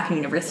was like back in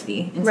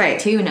university and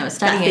stuff too, and I was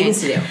studying. Got things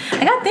to do.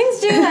 I got things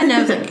to do, and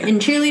I was like in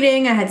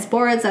cheerleading. I had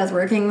sports. I was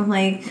working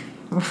like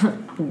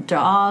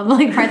job,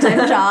 like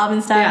part-time job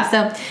and stuff.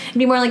 So it'd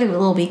be more like a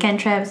little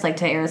weekend trips, like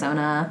to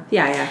Arizona.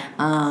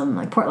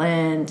 Like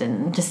Portland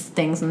and just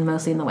things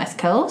mostly in the West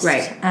Coast.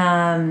 Right.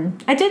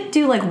 I did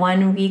do like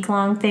 1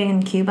 week-long thing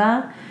in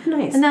Cuba.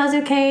 Nice. And that was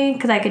okay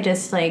because I could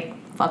just like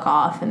fuck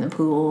off in the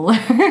pool.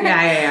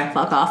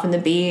 Fuck off in the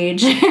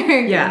beach. Go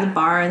to the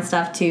bar and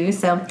stuff too.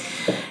 So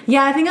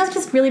yeah, I think I was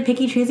just really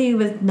picky choosy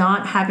with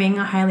not having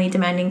a highly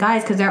demanding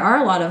guys, because there are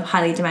a lot of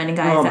highly demanding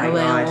guys that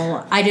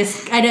will. I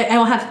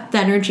don't have the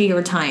energy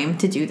or time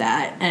to do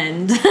that,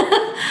 and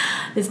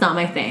it's not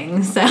my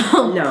thing. So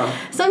no.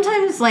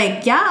 Sometimes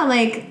like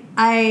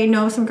I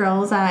know some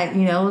girls that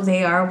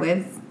they are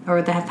with,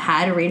 or that have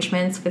had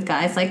arrangements with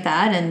guys like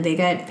that, and they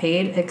get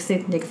paid a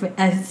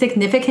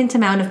significant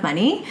amount of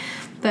money.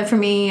 But for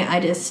me,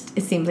 it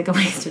seems like a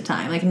waste of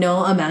time. Like,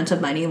 no amount of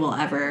money will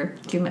ever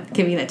give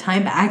me that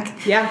time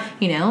back. Yeah.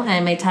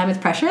 And my time is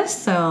precious,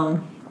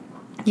 so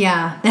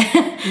yeah.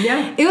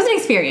 Yeah. It was an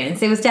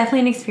experience. It was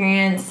definitely an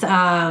experience.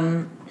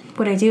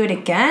 Would I do it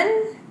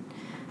again?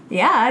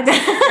 Yeah.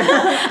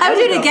 I would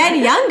do it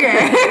again younger.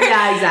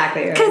 Yeah,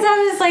 exactly. Because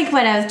I was like,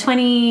 I was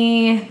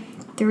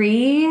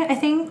 23, I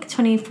think,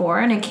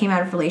 24, and I came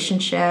out of a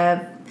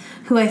relationship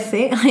who I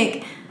think,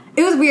 like,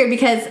 it was weird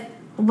because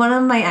one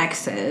of my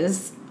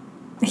exes,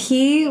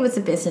 he was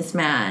a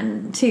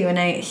businessman too, and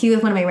he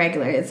was one of my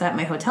regulars at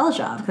my hotel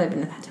job because I've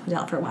been at the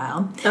hotel for a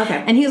while.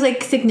 Okay. And he was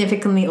like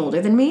significantly older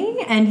than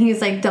me, and he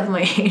was like double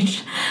my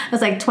age. I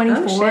was like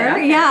 24. Oh, shit,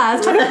 okay. Yeah, I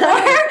was 24.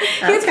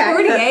 He was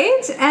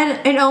 48,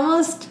 and it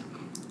almost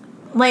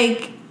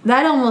like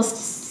that almost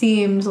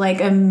seemed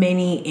like a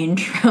mini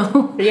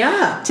intro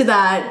to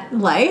that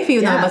life,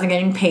 even though I wasn't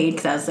getting paid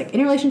because I was like in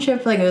a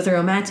relationship, like it was a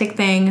romantic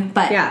thing,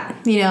 but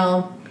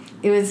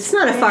it's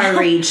not a far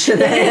reach. It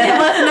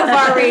wasn't a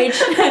far reach.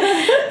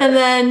 And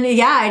then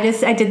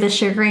I did the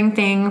sugaring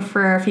thing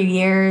for a few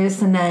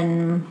years, and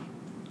then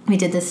we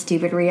did this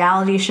stupid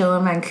reality show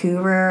in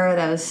Vancouver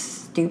that was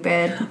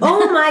stupid.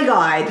 Oh my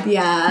god.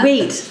 Yeah.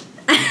 Wait.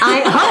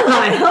 Hold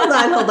on.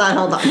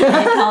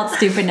 I call it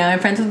stupid now. I'm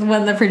friends with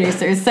one of the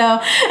producers, so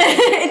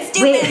it's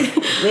stupid.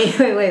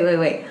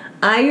 Wait.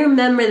 I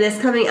remember this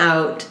coming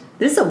out.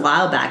 This is a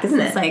while back, isn't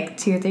it? It's like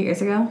 2 or 3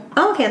 years ago.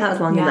 Oh, okay, that was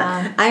longer than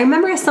that. I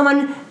remember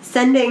someone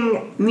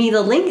sending me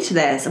the link to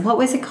this. What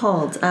was it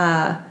called?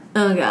 Oh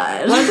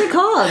god. What's it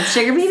called?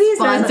 Sugar Babies?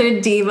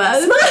 Sponsored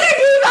Divas. Sponsored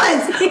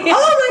Divas!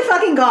 Oh my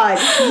fucking god.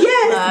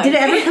 Yes. Did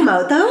it ever come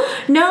out though?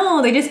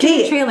 No, they just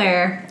gave a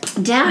trailer.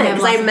 Damn it,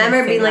 because I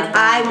remember being like,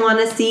 I want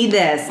to see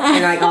this.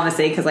 And like,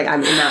 obviously, because like I'm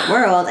in that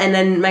world. And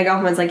then my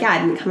girlfriend was like,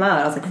 yeah, it didn't come out.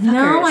 I was like, fuckers.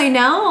 No, I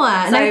know.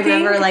 So I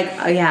remember like,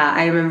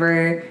 I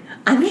remember...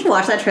 I'm going to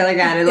watch that trailer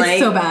again and like...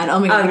 It's so bad. Oh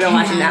my god. I'm going to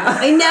watch it now.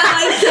 I know,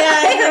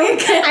 I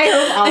can't.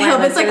 I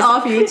hope it's like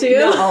off YouTube.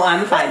 No,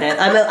 I'm find it.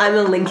 I'm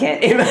gonna link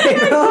it in my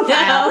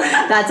profile.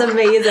 That's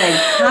amazing.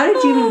 How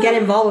did you even get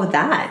involved with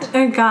that?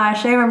 Oh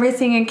gosh, I remember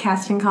seeing a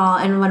casting call,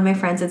 and one of my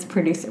friends is a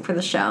producer for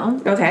the show.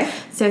 Okay.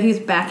 So he's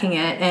backing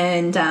it,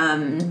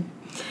 and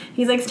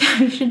he's like, Steph,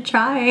 you should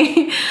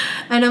try.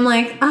 And I'm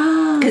like,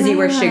 because you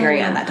were sugaring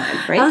at that time,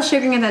 right? I was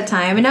sugaring at that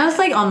time, and I was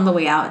like on the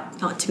way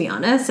out, to be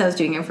honest. I was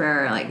doing it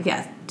for like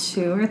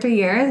 2 or 3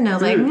 years, and I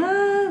was like,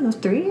 it was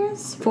 3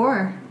 years?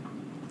 4.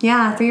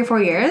 Yeah, 3 or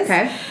 4 years.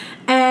 Okay.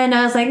 And And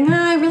I was like,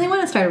 nah, I really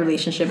want to start a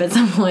relationship at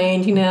some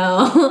point, you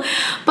know.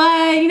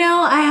 But, you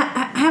know,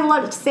 I have a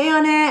lot to say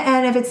on it.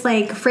 And if it's,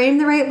 like, framed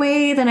the right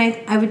way, then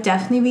I would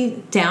definitely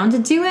be down to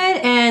do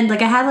it. And,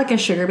 like, I had, like, a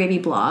sugar baby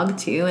blog,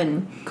 too.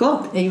 And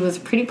cool. It was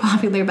pretty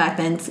popular back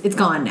then. It's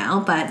gone now,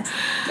 but...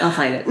 I'll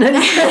find it.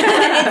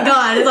 It's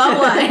gone. It's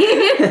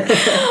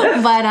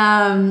offline.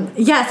 But,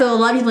 yeah, so a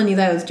lot of people knew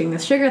that I was doing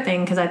this sugar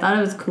thing because I thought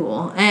it was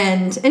cool.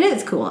 And it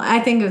is cool. I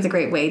think it was a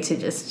great way to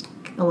just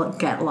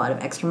get a lot of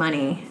extra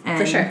money. And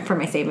for sure. For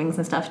my savings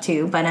and stuff,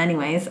 too. But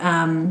anyways,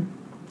 some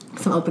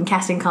open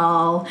casting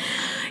call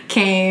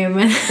came.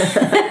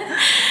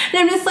 And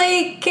I'm just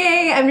like,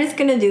 okay, I'm just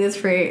going to do this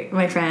for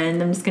my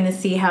friend. I'm just going to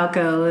see how it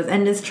goes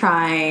and just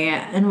try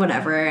and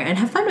whatever and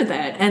have fun with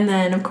it. And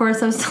then, of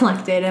course, I was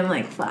selected. I'm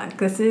like, fuck,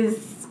 this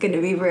is going to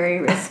be very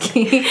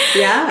risky.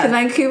 Yeah. Because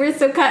Vancouver's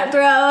so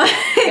cutthroat.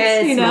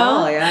 It's you know?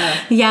 small, yeah.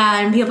 Yeah,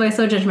 and people are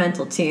so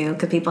judgmental, too,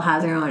 because people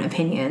have their own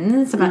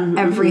opinions about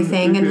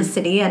everything in the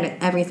city and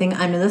everything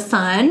under the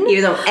sun.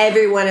 Even though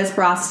everyone is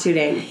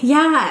prostituting.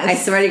 Yeah. I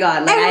swear to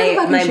God. Like,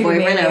 my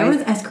boyfriend...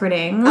 Everyone's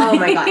escorting. Oh,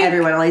 my God.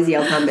 Everyone. All these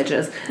Yaletown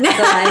bitches. So,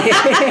 like,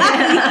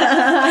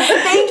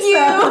 thank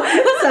you.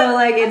 So,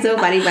 like, it's so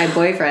funny. My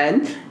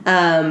boyfriend,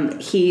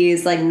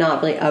 he's, like,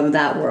 not really of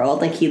that world.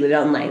 Like, he lived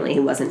out in Langley.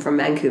 He wasn't from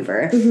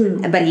Vancouver.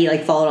 But he,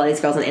 like, followed all these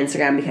girls on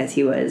Instagram because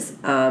he was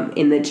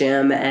in the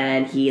gym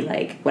and he,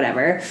 like,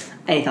 whatever.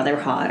 And he thought they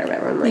were hot or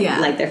whatever. And, like,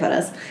 liked their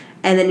photos.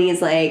 And then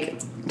he's, like,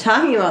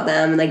 talking about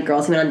them and, like,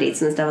 girls who went on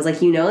dates and stuff. I was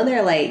like, you know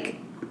they're, like,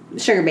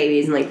 sugar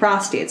babies and, like,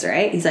 prostitutes,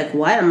 right? He's like,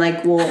 what? I'm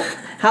like, well,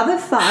 how the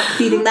fuck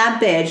do you think that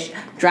bitch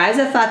drives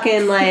a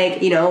fucking,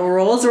 like, you know,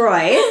 Rolls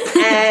Royce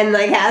and,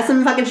 like, has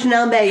some fucking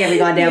Chanel bag every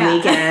goddamn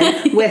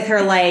weekend with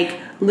her, like,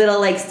 little,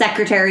 like,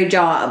 secretary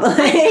job? Like,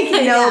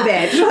 no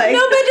bitch. Like,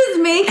 no bitch is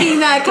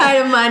making that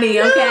kind of money,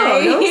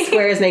 okay? No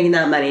square is making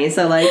that money.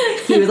 So, like,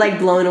 he was, like,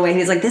 blown away.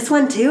 He's like, this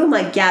one, too? I'm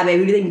like, yeah, baby,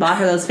 who do you think bought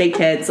her those fake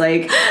tits?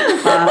 Like,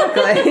 fuck.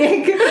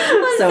 Like,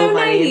 so funny.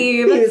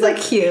 Naive. He was, so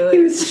like, cute. He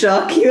was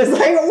shook. He was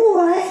like,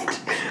 what?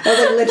 I was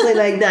like, literally,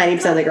 like,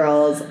 90% of the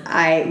girls,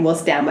 I will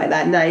stand by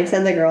that. 90%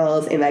 of the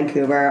girls in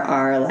Vancouver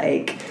are,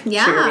 like,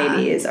 sugar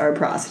babies or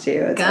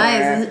prostitutes.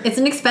 Guys, it's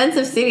an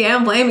expensive city. I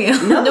don't blame you.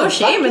 No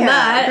shame in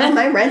that. No,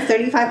 my rent's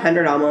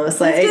 $3,500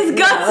 almost. Like, it's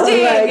disgusting.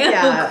 You know, like,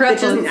 yeah,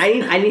 bitches,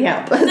 I need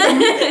help.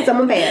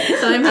 Someone pay it.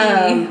 Someone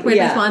pay me. We're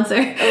the sponsor.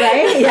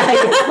 Right? Yeah,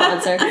 you're the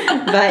sponsor.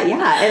 But,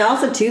 yeah, and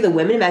also, too, the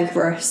women in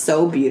Vancouver are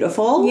so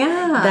beautiful.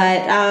 Yeah.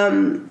 That,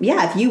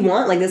 if you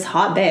want, like, this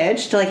hot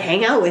bitch to, like,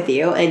 hang out with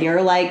you and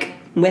you're, like,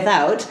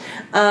 without,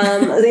 you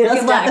know,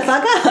 step the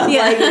fuck up.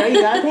 Yeah. Like, you know,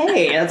 you gotta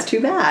pay. That's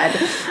too bad.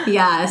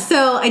 Yeah,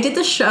 so I did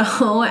the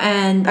show,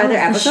 and... Are there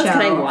episodes?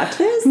 Can I watch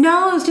this?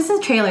 No, it was just a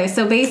trailer.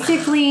 So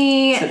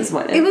basically, So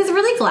disappointed. It was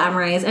really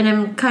glamorized, and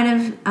I'm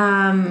kind of...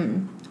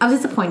 I was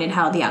disappointed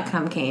how the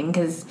outcome came,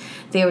 because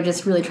they were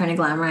just really trying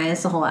to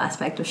glamorize the whole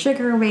aspect of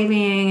sugar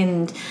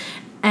babying,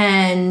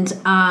 and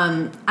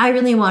I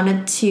really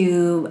wanted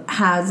to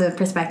have the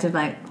perspective,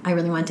 like, I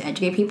really wanted to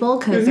educate people,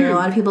 because there are a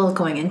lot of people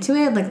going into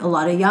it, like a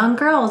lot of young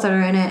girls that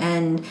are in it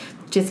and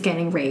just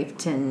getting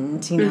raped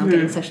and, you know,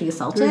 getting sexually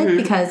assaulted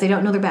because they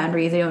don't know their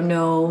boundaries, they don't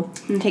know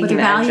what their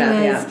value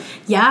is.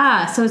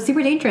 Yeah, so it's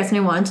super dangerous, and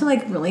I wanted to,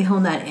 like, really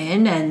hone that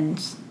in, and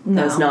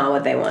no. That's not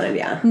what they wanted,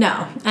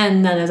 No,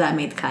 and none of that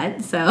made the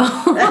cut, so.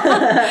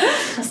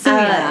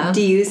 Yeah.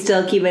 Do you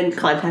still keep in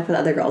contact with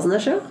other girls in the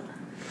show?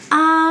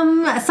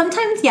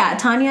 Sometimes, yeah.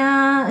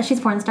 Tanya, she's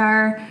a porn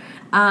star.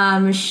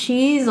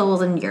 She's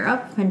always in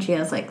Europe, and she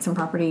has, like, some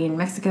property in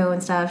Mexico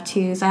and stuff,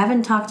 too. So I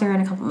haven't talked to her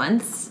in a couple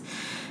months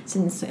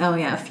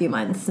a few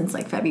months since,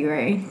 like,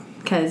 February.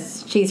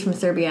 Because she's from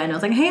Serbia, and I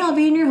was like, hey, I'll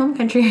be in your home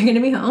country. You're going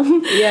to be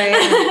home.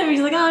 Yeah.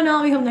 She's like, oh, no,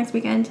 I'll be home next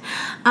weekend.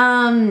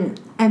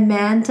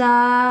 Amanda,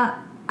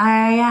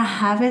 I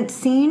haven't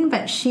seen,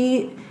 but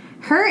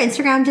her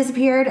Instagram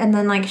disappeared, and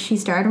then, like, she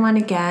started one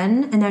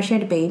again, and now she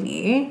had a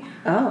baby.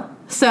 Oh.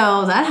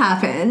 So that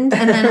happened,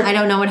 and then I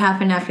don't know what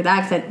happened after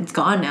that, because it's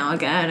gone now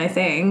again, I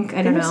think.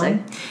 I don't know.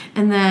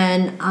 And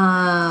then,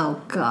 oh,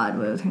 God,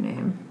 what was her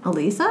name?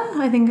 Elisa?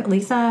 I think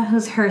Elisa,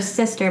 who's her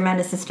sister,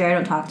 Amanda's sister. I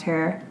don't talk to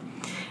her.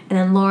 And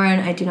then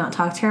Lauren, I do not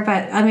talk to her,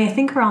 but, I mean, I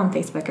think we're all on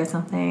Facebook or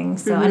something.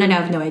 So, and I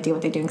have no idea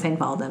what they're doing, because I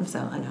follow them, so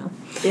I know.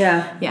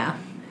 Yeah. Yeah.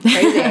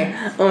 Crazy.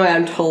 Oh my God,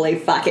 I'm totally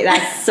fucking.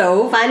 That's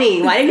so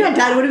funny. Why didn't you have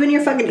that? Would have been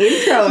your fucking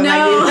intro. No,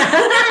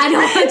 I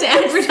don't want to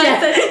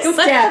advertise it.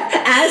 Steph,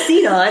 as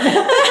seen on.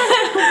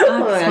 Oh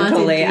my God, I'm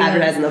totally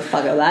advertising the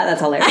fuck out of that. That's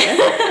hilarious.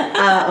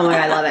 Oh my God,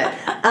 I love it.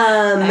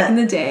 Back in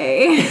the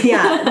day.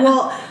 Yeah.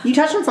 Well, you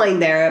touched on something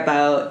there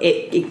about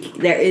it.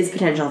 There is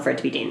potential for it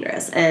to be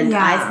dangerous, and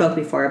I spoke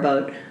before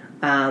about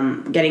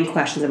getting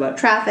questions about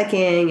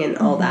trafficking and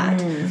all that.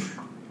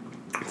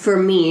 For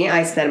me,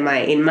 I said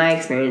in my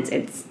experience,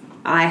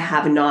 I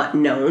have not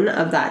known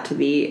of that to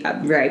be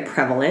very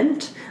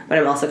prevalent, but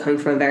I'm also coming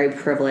from a very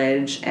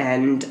privileged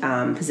and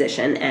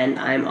position, and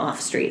I'm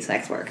off street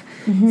sex work.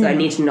 So I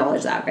need to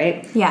acknowledge that,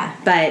 right? Yeah.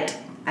 But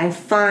I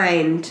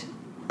felt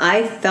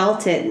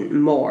it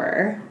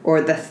more,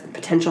 or the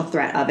potential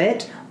threat of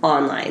it,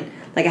 online.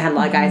 Like, I had a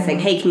lot of guys saying,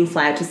 hey, can you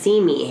fly out to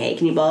see me? Hey,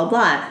 can you blah, blah,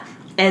 blah.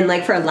 And,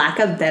 like, for a lack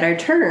of better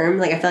term,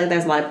 like, I feel like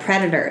there's a lot of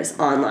predators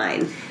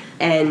online.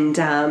 And,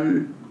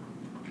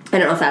 I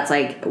don't know if that's,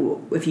 like,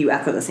 if you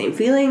echo the same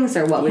feelings,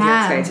 or what was your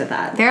experience with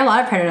that? There are a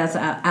lot of predators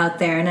out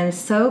there, and I'm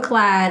so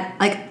glad.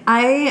 Like,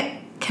 I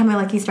count my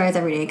lucky stars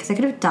every day, because I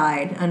could have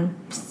died on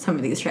some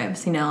of these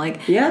trips, you know?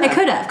 Like, I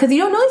could have, because you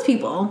don't know these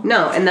people.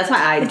 No, and that's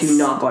why I do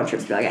not go on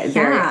trips. But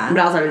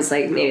also I'm just,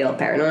 like, maybe a little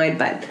paranoid,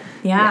 but...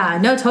 Yeah,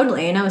 no,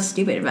 totally. And I was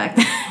stupid back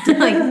then.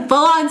 Like,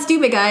 full-on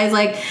stupid, guys.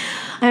 Like,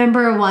 I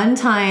remember one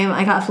time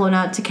I got flown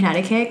out to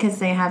Connecticut because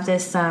they have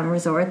this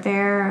resort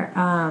there.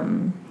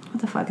 What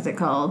the fuck is it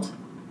called?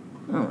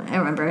 Oh, I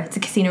remember. It's a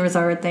casino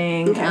resort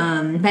thing. Okay.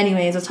 But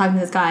anyways, I was talking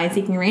to this guy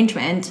seeking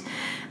arrangement.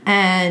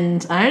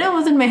 And I don't know what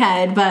was in my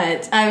head,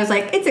 but I was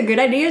like, it's a good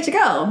idea to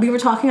go. We were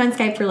talking on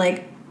Skype for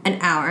like an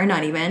hour,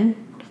 not even.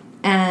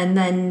 And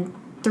then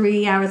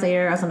 3 hours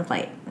later, I was on a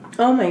flight.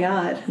 Oh my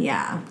God.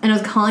 Yeah. And I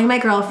was calling my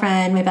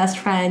girlfriend, my best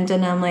friend,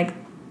 and I'm like,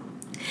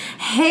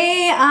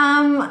 hey,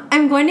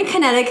 I'm going to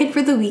Connecticut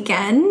for the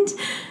weekend.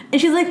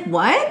 And she's like,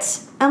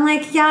 what? I'm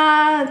like,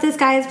 yeah, this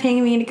guy is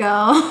paying me to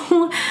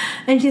go.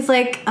 And she's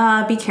like,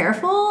 be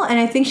careful. And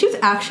I think she was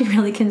actually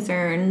really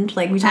concerned.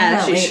 Like, we talked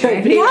about it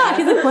later. Yeah,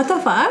 she's like, what the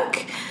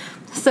fuck?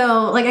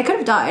 So, like, I could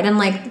have died. And,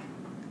 like,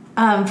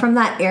 from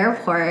that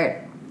airport,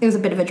 it was a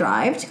bit of a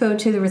drive to go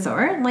to the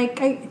resort.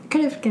 Like, I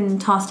could have been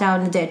tossed down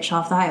in the ditch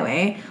off the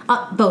highway.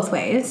 Both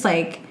ways.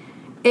 Like,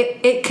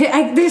 it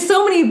could... there's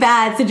so many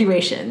bad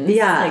situations.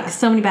 Yeah. Like,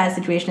 so many bad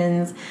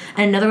situations.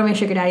 And another one of my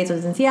sugar daddies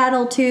was in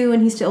Seattle, too.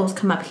 And he used to always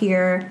come up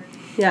here.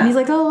 Yeah. And he's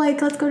like, oh,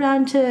 like, let's go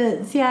down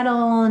to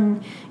Seattle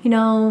and, you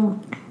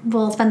know,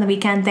 we'll spend the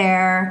weekend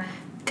there.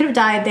 Could have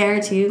died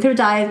there, too. Could have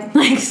died,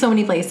 like, so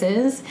many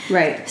places.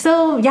 Right.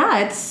 So, yeah,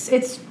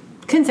 it's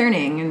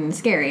concerning and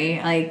scary.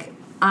 Like,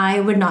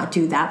 I would not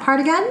do that part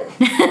again.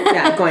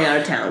 Yeah, going out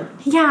of town.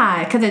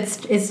 Yeah,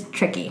 because it's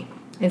tricky.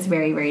 It's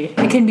very, very...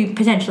 It can be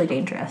potentially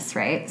dangerous,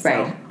 right?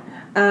 So.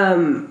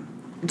 Right.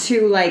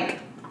 To, like,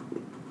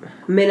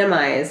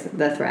 minimize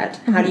the threat,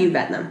 how do you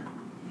vet them?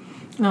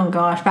 Oh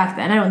gosh, back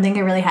then I don't think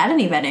I really had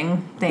any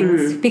vetting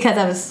things because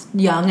I was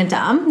young and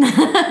dumb.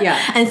 Yeah.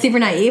 And super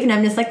naive, and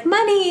I'm just like,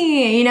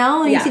 money, you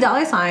know? You see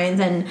dollar signs,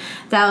 and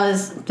that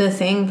was the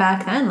thing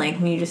back then. Like,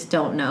 you just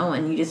don't know,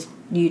 and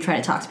you try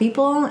to talk to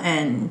people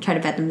and try to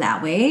vet them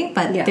that way.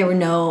 But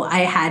I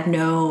had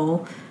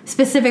no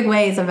specific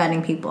ways of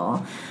vetting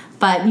people.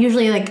 But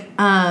usually, like,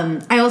 I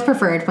always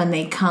preferred when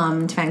they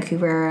come to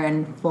Vancouver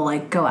and we'll,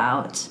 like, go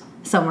out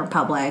somewhere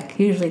public,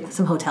 usually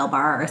some hotel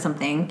bar or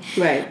something.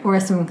 Right. Or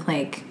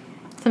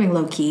something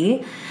low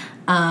key.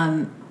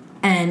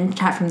 And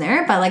chat from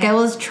there. But, like, I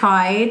always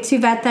try to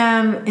vet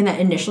them in that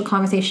initial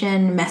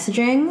conversation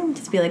messaging.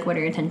 Just be like, what are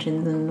your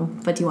intentions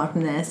and what do you want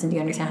from this? And do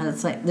you understand how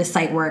this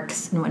site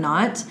works and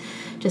whatnot?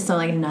 Just so,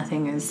 like,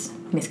 nothing is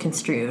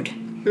misconstrued.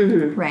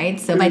 Mm-hmm. Right?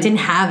 So if I didn't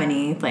have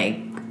any, like,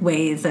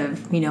 ways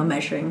of, you know,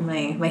 measuring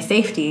my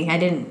safety.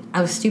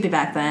 I was stupid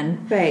back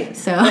then. Right.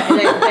 So and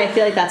I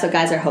feel like that's what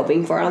guys are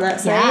hoping for on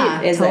that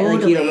site. Is totally.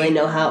 That, like, you don't really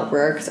know how it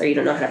works, or you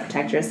don't know how to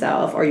protect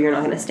yourself, or you're not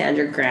going to stand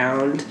your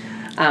ground.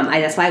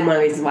 That's why one of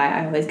the reasons why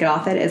I always get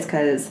off it is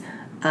because,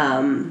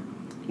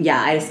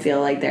 I just feel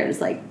like there's,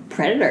 like,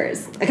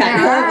 predators. I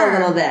kind of a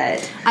little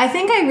bit. I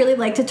think I really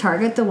like to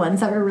target the ones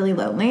that were really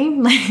lonely.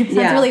 Like, it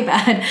sounds really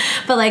bad,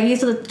 but, like, I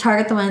used to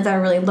target the ones that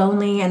were really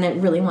lonely and that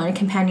really wanted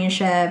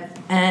companionship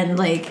and,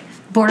 like,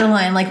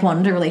 borderline, like,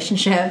 wanted a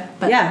relationship.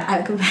 But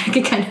I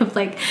could kind of,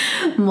 like,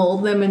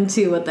 mold them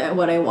into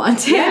what I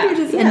wanted,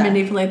 and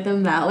manipulate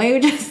them that way,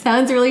 which just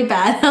sounds really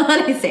bad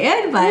when I say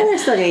it. But they're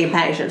still getting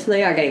companionship, so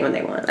they are getting what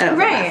they want. I don't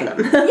feel bad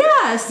for them.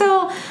 Yeah.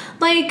 So,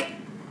 like,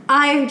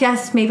 I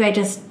guess maybe I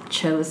just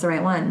chose the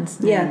right ones.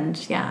 Yeah. And,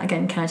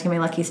 again, counting my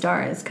lucky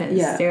stars, because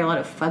there are a lot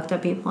of fucked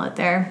up people out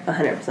there.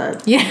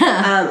 100%.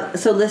 Yeah.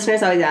 So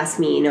listeners always ask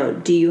me, you know,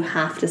 do you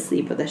have to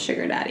sleep with a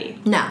sugar daddy?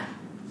 No.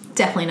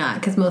 Definitely not,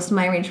 because most of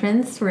my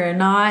arrangements were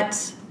not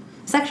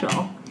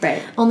sexual.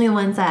 Right. Only the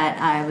ones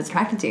that I was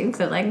attracted to. Because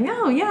they're like,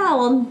 oh, yeah,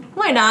 well,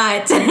 why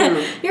not?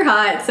 Mm-hmm. You're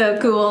hot, so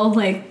cool.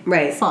 Like,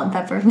 salt and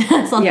pepper.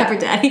 Salt and pepper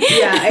daddy.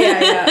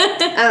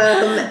 I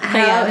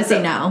would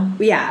say no.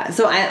 Yeah,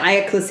 so I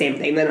echo the same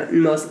thing. That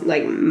most,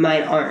 like,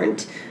 mine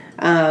aren't.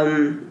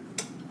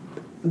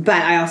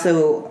 But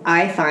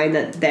I find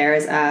that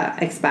there's a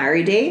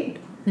expiry date.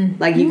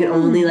 Mm-hmm. Like, you can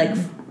only, like,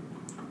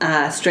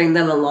 string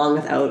them along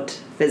without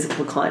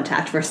physical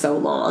contact for so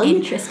long.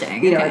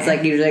 Interesting. You know, it's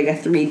like usually like a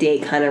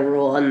 3-date kind of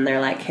rule, and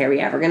they're like, hey, are we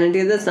ever going to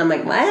do this? And I'm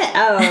like, what?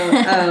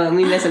 Oh,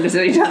 we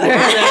misunderstood each other.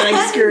 And then,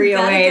 like, screw you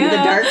away into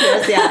the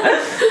darkness. Yeah.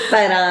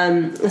 But,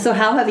 so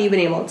how have you been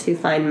able to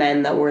find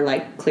men that were,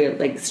 like, clear,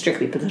 like,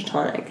 strictly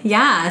platonic?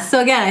 Yeah. So,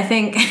 again, I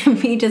think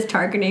me just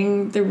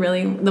targeting the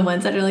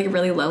ones that are, like,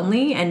 really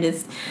lonely, and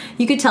just,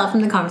 you could tell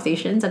from the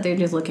conversations that they're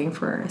just looking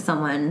for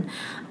someone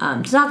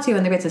to talk to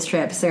on their business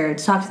trips, or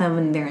to talk to them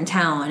when they're in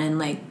town, and,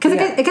 like, because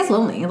it gets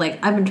lonely. lonely.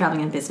 Like, I've been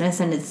traveling in business,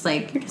 and it's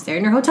like, you're just there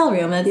in your hotel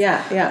room. It's,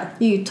 Yeah.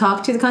 You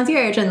talk to the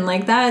concierge, and,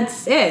 like,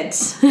 that's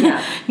it.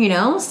 Yeah. You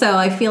know? So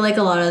I feel like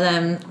a lot of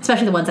them,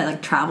 especially the ones that,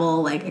 like,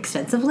 travel, like,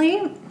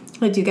 extensively,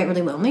 like, do get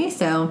really lonely.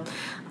 So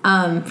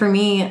for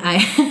me,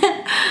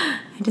 I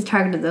just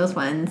targeted those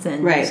ones.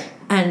 And right.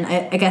 And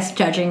I guess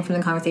judging from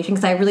the conversation,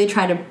 because I really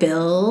try to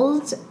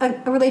build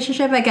a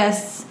relationship, I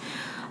guess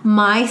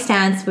my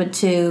stance would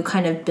to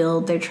kind of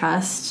build their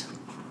trust,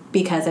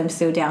 because I'm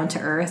so down to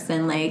earth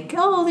and like,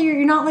 oh,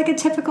 you're not like a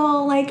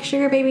typical like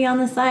sugar baby on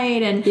the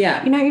site, and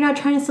yeah. you're not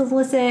trying to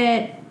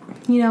solicit,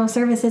 you know,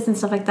 services and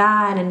stuff like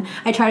that. And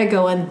I try to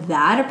go in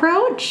that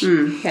approach.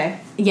 Okay.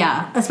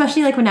 Yeah,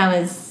 especially like when I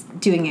was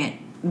doing it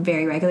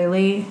very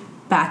regularly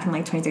back in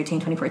like 2013,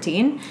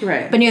 2014.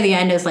 Right. But near the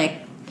end, it was like,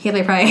 here's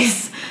my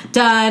price,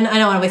 done. I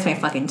don't want to waste my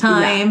fucking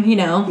time, you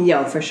know?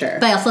 Yeah, for sure.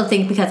 But I also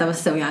think because I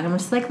was so young, I'm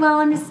just like,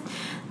 well,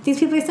 these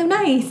people are so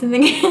nice. And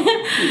then, naive.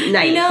 You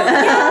know,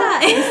 yeah,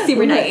 it's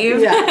super naive.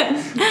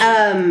 Yeah.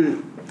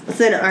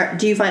 So then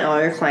do you find all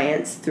your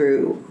clients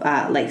through,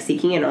 like,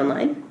 Seeking and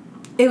online?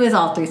 It was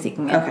all through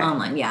Seeking and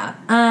online, yeah.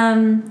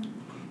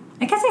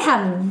 I guess I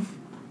have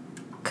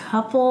a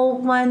couple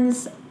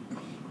ones.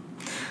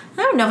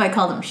 I don't know if I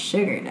call them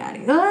sugar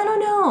daddy. Oh, I don't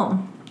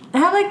know. I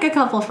have like a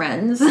couple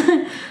friends.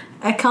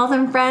 I call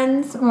them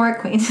friends, more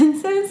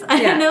acquaintances.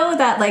 I don't know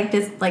that like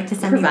just like to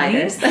send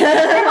providers. me money.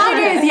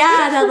 Providers,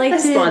 yeah, that like to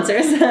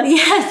sponsors.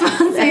 Yeah,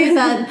 sponsors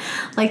that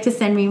like to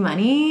send me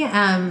money,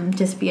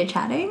 just via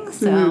chatting.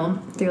 So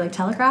through like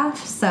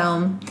Telegraph.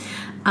 So,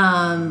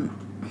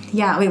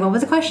 yeah. Wait, what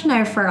was the question?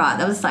 I forgot.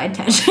 That was a side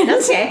tangent.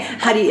 That's okay.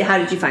 How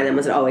did you find them?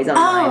 Was it always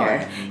online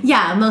or?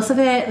 Yeah, most of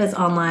it was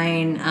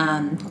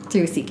online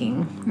through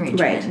Seeking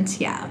arrangement.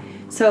 Right. Yeah.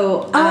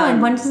 So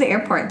and one to the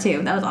airport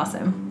too. That was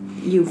awesome.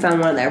 You found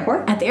one at the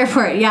airport? At the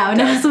airport, yeah.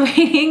 When I was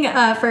waiting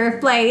for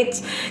a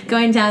flight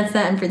going down to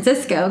San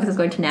Francisco, because I was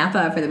going to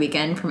Napa for the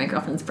weekend for my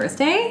girlfriend's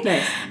birthday.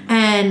 Nice.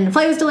 And the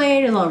flight was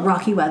delayed. It was all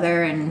rocky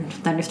weather and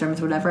thunderstorms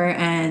or whatever.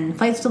 And the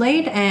flight was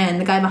delayed.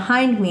 And the guy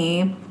behind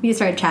me, we just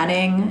started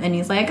chatting. And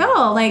he's like,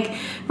 oh, like,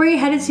 where are you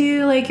headed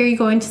to? Like, are you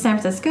going to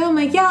San Francisco? I'm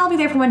like, yeah, I'll be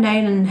there for one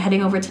night and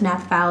heading over to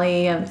Napa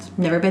Valley. I've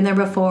never been there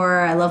before.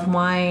 I love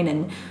wine.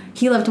 And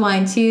he loved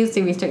wine too,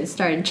 so we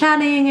started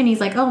chatting, and he's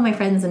like, oh, my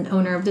friend's an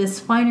owner of this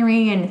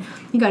winery, and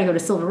you gotta go to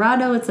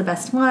Silverado, it's the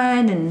best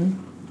one.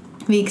 And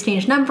we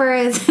exchanged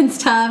numbers and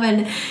stuff,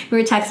 and we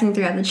were texting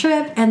throughout the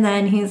trip. And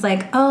then he's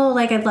like, oh,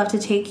 like, I'd love to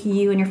take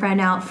you and your friend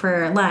out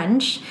for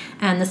lunch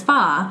and the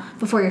spa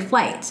before your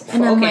flight.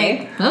 And I'm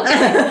like,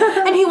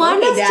 okay. And he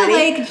wanted us to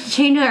like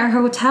change our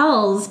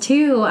hotels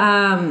too.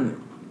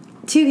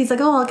 He's like,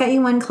 oh, I'll get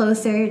you one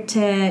closer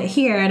to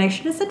here. And I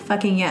should have said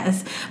fucking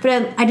yes.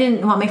 But I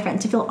didn't want my friend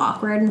to feel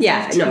awkward and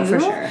stuff, no, too. for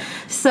sure.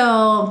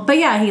 So, but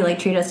yeah, he like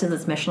treated us to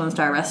this Michelin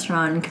star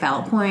restaurant in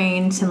Cavallo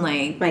Point and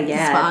like the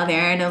spa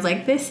there. And I was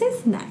like, this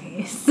is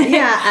nice.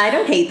 Yeah, I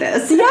don't hate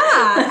this.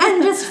 Yeah.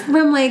 And just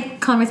from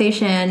like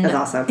conversation. That's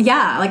awesome.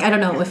 Yeah. Like, I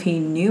don't know if he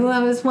knew I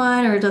was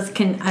one or just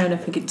I don't know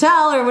if he could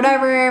tell or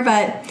whatever.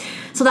 But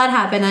so that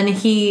happened. And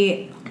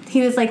he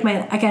was like one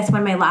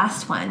of my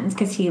last ones,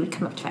 because he would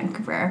come up to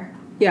Vancouver.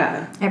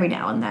 Yeah. Every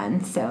now and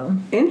then, so.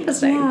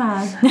 Interesting.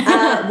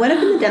 Yeah. What have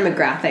been the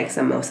demographics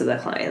of most of the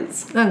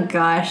clients? Oh,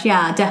 gosh.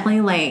 Yeah, definitely,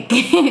 like,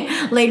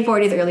 late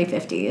 40s, early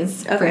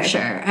 50s, for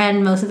sure.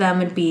 And most of them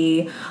would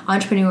be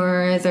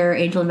entrepreneurs or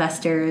angel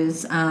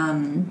investors,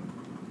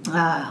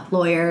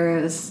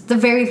 lawyers. The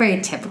very, very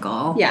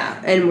typical.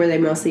 Yeah. And were they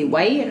mostly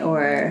white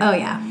or? Oh,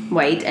 yeah.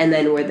 White, and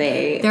then were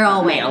they They're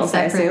all males,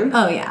 I assume?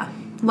 Oh, yeah.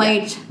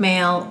 White,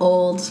 male,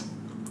 old,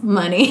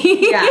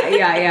 money.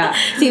 Yeah.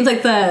 Seems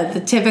like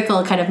the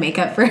typical kind of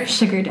makeup for a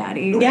sugar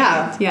daddy.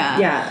 Right?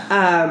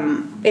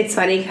 Yeah. It's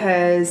funny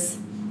because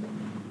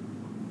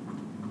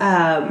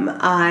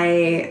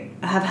I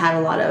have had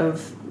a lot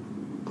of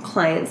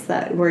clients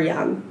that were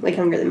young, like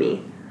younger than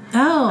me.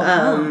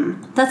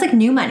 That's like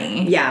new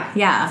money. Yeah.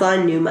 It's a lot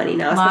of new money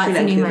now, especially Lots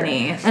of new Vancouver.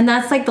 money. And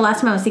that's like the last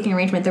time I was seeking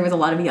arrangement, there was a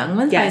lot of young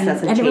ones. Yes,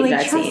 that's a I didn't change really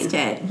I've trust seen.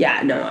 it.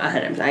 Yeah, no,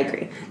 100%. I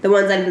agree. The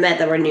ones I've met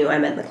that were new, I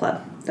met in the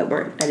club. That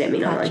weren't, I didn't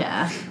mean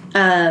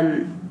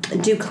online.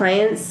 Do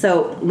clients,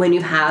 so when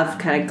you have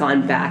kind of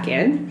gone back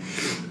in,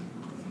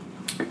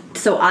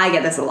 so I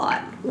get this a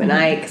lot when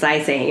because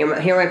I say,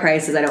 here are my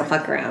prices, I don't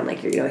fuck around. Like,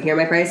 here are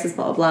my prices,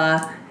 blah, blah,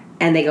 blah.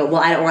 And they go,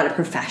 well, I don't want a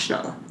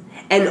professional.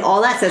 And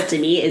all that says to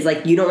me is,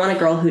 like, you don't want a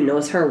girl who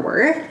knows her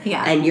worth.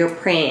 Yeah. And you're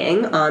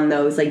preying on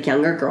those, like,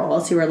 younger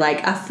girls who are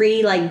like, a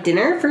free, like,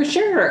 dinner for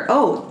sure.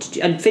 Oh,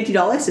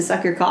 $50 to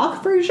suck your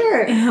cock for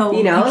sure. Oh,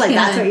 you know, like,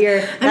 that's what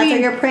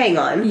you're preying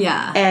on.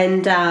 Yeah.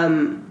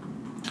 And,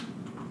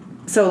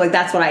 so, like,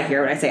 that's what I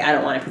hear when I say I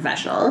don't want a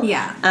professional.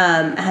 Yeah.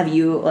 Have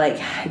you,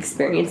 like,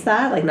 experienced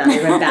that? Like, now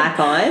you've been back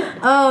on?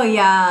 Oh,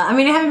 yeah. I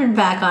mean, I haven't been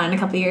back on in a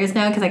couple of years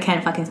now because I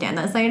can't fucking stand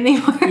that site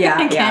anymore. Yeah,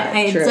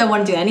 I true. don't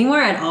want to do it anymore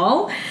at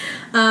all.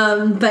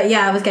 But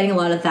yeah, I was getting a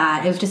lot of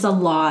that. It was just a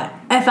lot.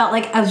 I felt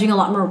like I was doing a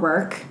lot more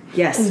work.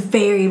 Yes. It was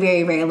very,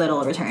 very, very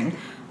little return.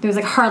 There was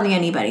like hardly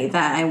anybody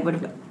that I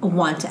would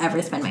want to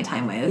ever spend my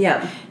time with.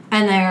 Yeah.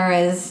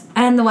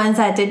 And the ones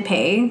that did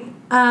pay,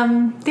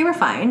 they were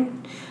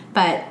fine,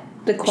 but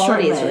the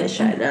quality is really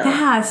shit now.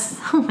 Yes.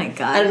 Oh my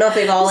god. I don't know if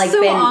they've all like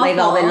So been awful. like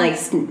all been like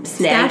snagged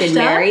Snatched and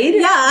up? married.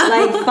 Yeah.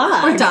 Like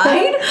fuck. Or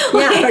died.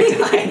 Yeah, or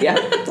died. Yeah.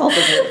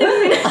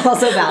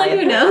 Also valid. Like,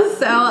 who knows?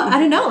 So I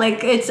don't know.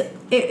 Like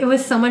it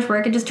was so much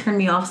work. It just turned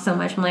me off so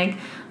much. I'm like,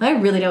 I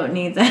really don't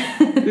need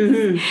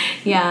that.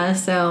 Yeah.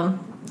 So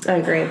I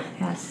agree.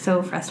 yeah,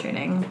 so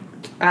frustrating.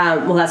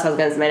 Well, that's what I was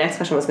going to say. My next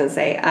question was going to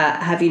say,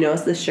 have you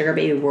noticed the sugar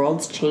baby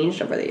world's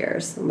changed over the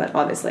years? But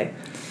obviously.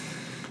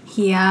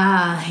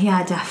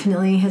 Yeah,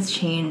 definitely has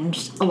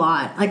changed a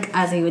lot. Like,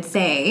 as you would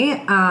say,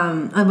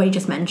 what you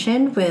just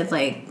mentioned with,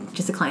 like,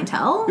 just the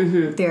clientele,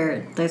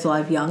 there's a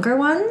lot of younger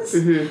ones,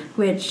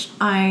 which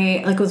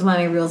was one of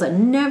my rules that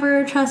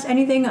never trust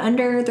anything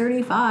under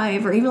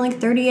 35 or even,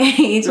 like,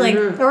 38, like,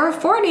 or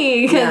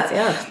 40. Because,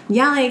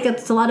 like,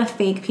 it's a lot of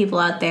fake people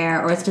out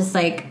there, or it's just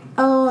like,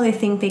 oh, they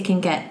think they can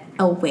get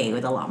away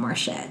with a lot more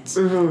shit.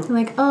 They're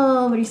like,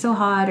 oh, but you're so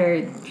hot,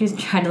 or she's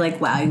trying to,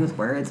 like, wow you with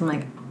words. I'm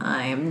like,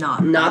 I am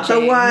not the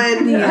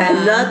one. Yeah.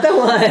 I'm not the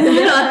one.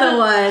 Not the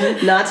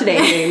one. Not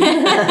today.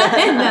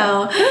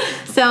 No.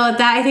 So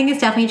that, I think, has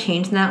definitely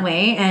changed in that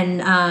way.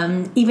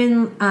 And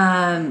even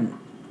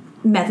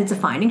methods of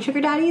finding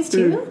sugar daddies,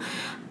 too.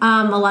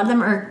 A lot of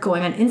them are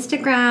going on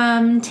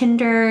Instagram,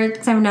 Tinder.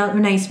 Because when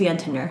I used to be on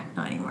Tinder.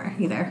 Not anymore,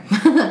 either.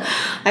 I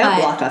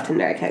got blocked off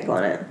Tinder. I can't go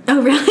on it.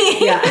 Oh,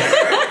 really? Yeah.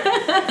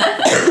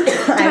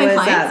 My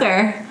clients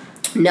are...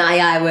 No,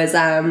 yeah, I was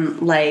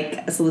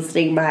like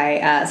soliciting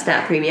my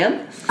Snap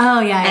Premium. Oh,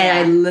 yeah. And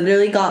I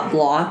literally got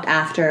blocked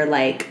after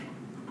like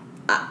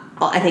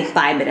I think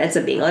 5 minutes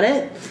of being on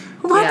it.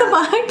 What the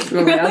fuck?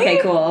 Really? Like, okay,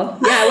 cool.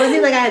 Yeah, it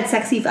wasn't like I had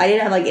I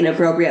didn't have like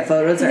inappropriate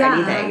photos or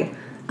anything.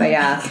 But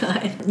yeah.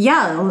 God.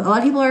 Yeah, a lot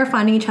of people are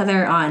finding each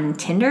other on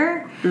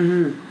Tinder.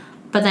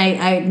 But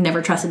I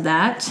never trusted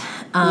that.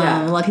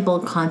 A lot of people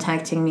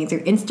contacting me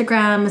through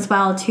Instagram as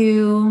well,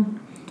 too.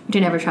 Which I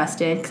never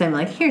trusted, because I'm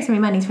like, here, send me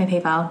money to my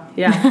PayPal.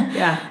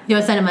 Yeah. You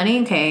want to send him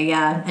money? Okay,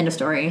 yeah, end of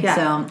story. Yeah.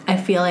 So I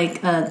feel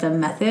like the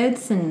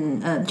methods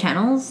and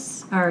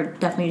channels are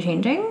definitely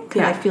changing,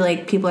 because I feel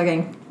like people are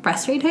getting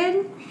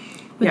frustrated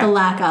with the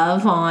lack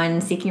of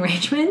on seeking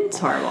arrangement. It's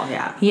horrible,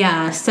 yeah.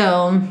 Yeah,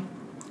 so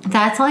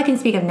that's all I can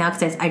speak of now,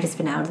 because I've just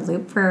been out of the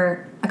loop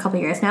for a couple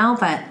years now,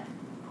 but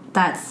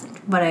that's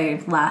what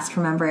I last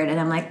remembered, and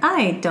I'm like,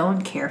 I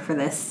don't care for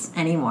this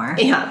anymore.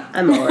 Yeah,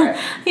 I'm over it.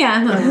 Yeah,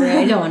 I'm over it.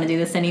 I don't want to do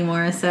this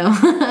anymore, so.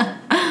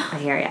 I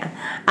hear ya.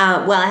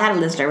 Well, I had a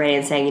listener write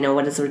in saying,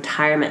 what does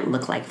retirement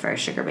look like for a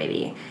sugar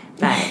baby?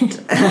 But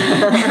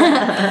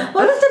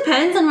Well, it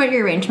depends on what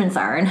your arrangements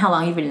are and how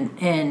long you've been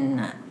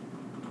in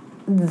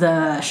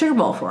the sugar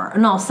bowl for,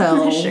 and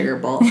also sugar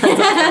bowl.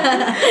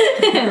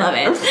 I love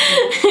it.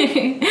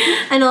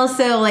 And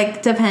also,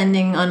 like,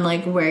 depending on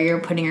like where you're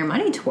putting your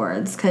money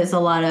towards, because a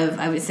lot of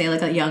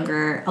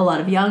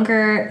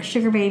younger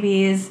sugar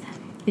babies,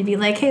 they'd be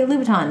like, hey,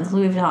 Louis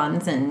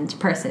Vuittons and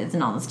purses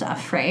and all this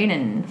stuff, right?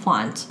 And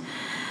flaunt.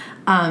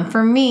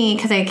 For me,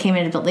 because I came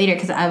in a bit later,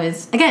 because I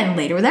was, again,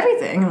 later with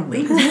everything. I'm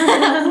late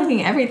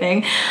looking at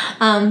everything.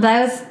 But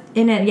I was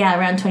in it,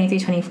 around 23,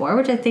 24,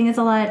 which I think is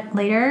a lot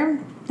later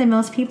than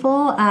most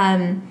people.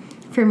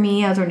 For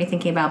me, I was already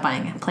thinking about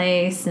buying a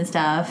place and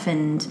stuff,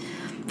 and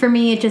for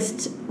me, it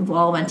just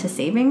all went to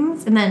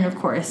savings, and then, of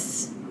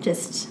course,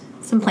 just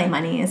some play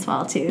money as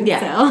well, too. Yeah.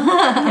 So.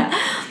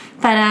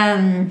 But,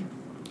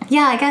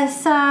 I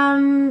guess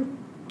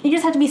you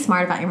just have to be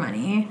smart about your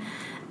money,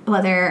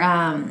 whether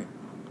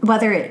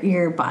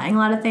you're buying a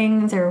lot of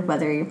things or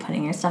whether you're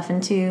putting your stuff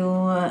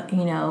into,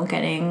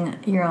 getting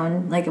your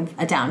own, like,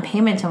 a down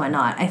payment and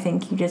whatnot. I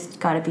think you just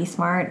got to be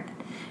smart.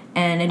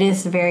 And it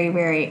is very,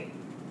 very,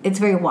 it's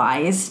very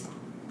wise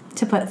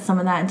to put some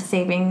of that into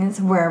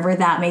savings wherever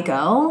that may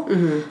go.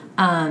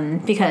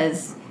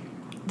 Because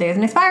there's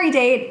an expiry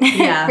date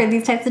for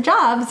these types of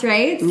jobs,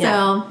 right?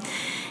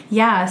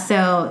 Yeah.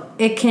 So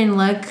it can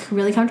look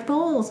really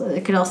comfortable. So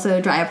it could also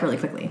dry up really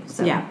quickly.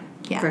 So yeah,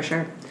 for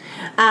sure.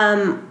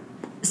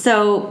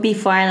 So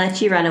before I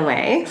let you run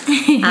away,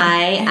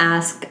 I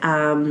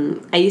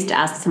used to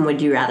ask some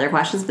would you rather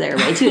questions, but they were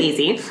way too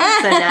easy. So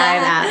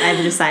now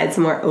I've decided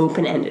some more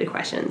open-ended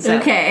questions. So,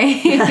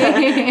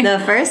 okay. The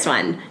first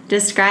one,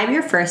 describe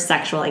your first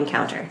sexual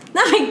encounter.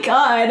 Oh my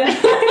God.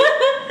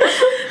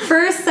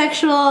 First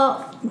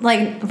sexual,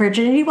 like,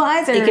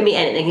 virginity-wise? Or it can be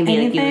anything. It can be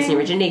anything? like you losing your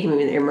virginity. It can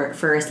be your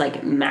first,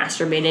 like,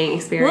 masturbating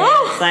experience.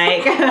 Whoa.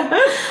 Like,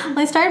 Well,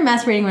 I started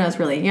masturbating when I was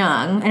really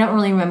young. I don't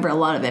really remember a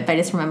lot of it, but I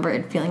just remember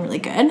it feeling really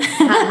good.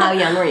 how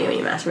young were you when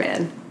you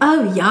masturbated?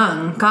 Oh,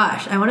 young.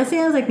 Gosh. I want to say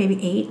I was like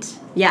maybe 8.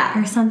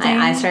 Yeah. Or something.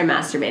 I started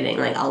masturbating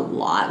like a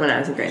lot when I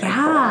was in grade like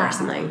 4 or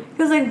something.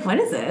 I was like, what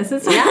is this?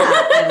 It's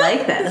I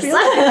like this. It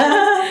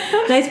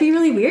used to be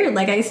really weird.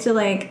 Like, I used to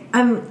like,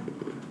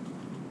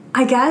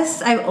 I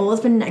guess I've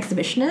always been an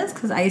exhibitionist,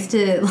 because I used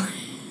to,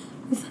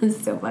 this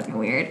is so fucking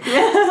weird.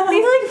 I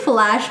used to like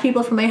flash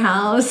people from my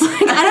house. Like,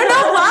 I don't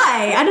know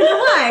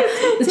why.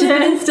 It's just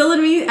been instilled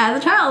in me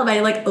as a child. I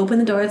like open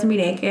the doors and be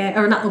naked,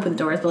 or not open the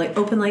doors, but like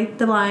open like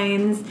the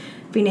blinds,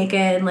 be naked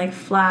and like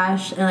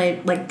flash, and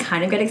I like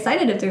kind of get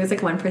excited if there was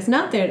like one person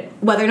out there,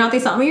 whether or not they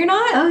saw me or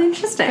not. Oh,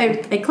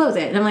 interesting. I close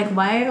it, and I'm like,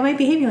 why am I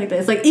behaving like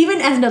this? Like even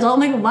as an adult,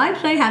 I'm like, why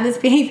did I have this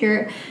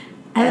behavior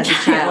as a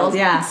child?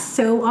 Yeah, it's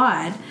so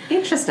odd.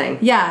 Interesting.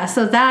 Yeah,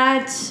 so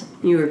that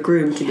you were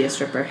groomed to be a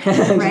stripper,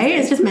 right?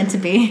 It's just meant to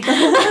be.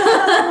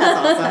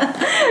 That's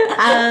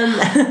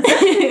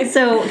awesome.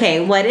 So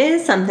okay, what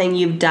is something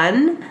you've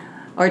done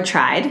or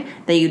tried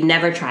that you'd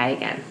never try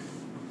again?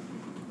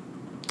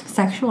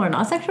 Sexual or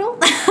not sexual?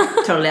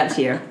 Totally up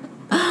to you.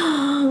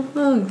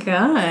 Oh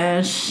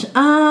gosh.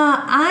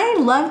 I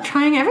love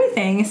trying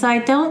everything, so I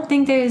don't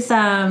think there's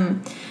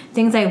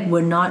things I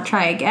would not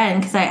try again,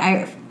 because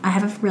I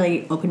have a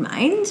really open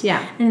mind.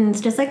 Yeah. And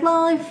it's just like,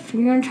 well, if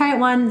you're gonna try it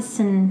once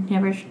and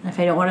if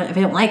I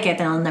don't like it,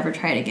 then I'll never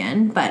try it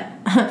again. But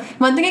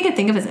one thing I could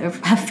think of is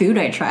a food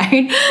I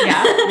tried.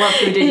 Yeah. What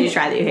food did you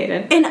try that you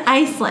hated? In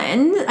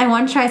Iceland, I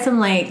want to try some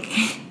like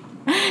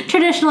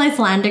traditional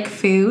Icelandic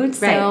food.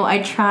 So Right.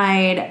 I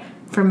tried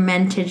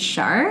fermented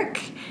shark.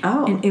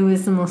 Oh. And it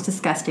was the most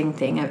disgusting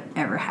thing I've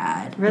ever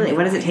had. Really?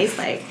 What does it taste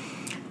like?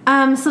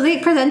 So they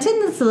present in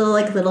this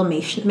little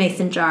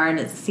mason jar, and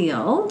it's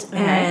sealed,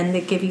 and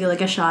they give you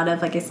like a shot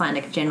of like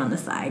Icelandic gin on the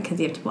side because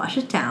you have to wash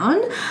it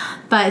down.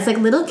 But it's like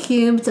little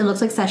cubes. It looks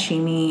like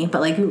sashimi,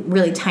 but like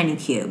really tiny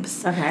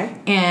cubes. Okay.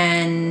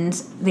 And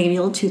they give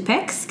you little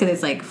toothpicks because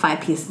there's like 5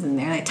 pieces in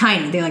there, like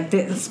tiny. They're like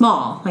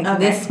small, like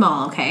this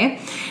small. Okay.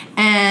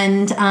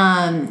 And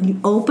you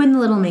open the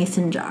little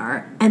mason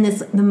jar, and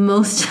it's the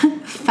most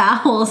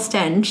foul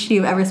stench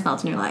you've ever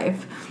smelled in your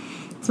life.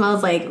 It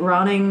smells like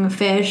rotting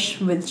fish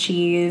with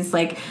cheese,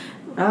 like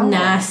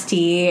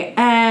nasty.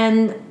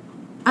 And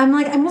I'm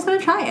like, I'm just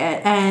gonna try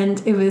it. And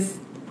it was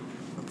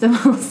the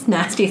most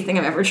nastiest thing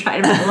I've ever tried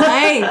in my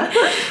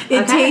life.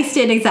 It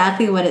tasted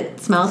exactly what it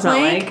smelled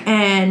like,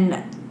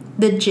 and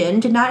the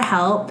gin did not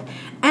help.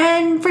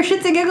 And for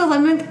shits and giggles,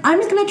 I'm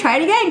just gonna try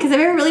it again, because if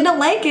I really don't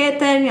like it,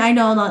 then I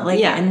know I'll not like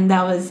it. And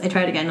I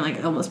tried again and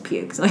like almost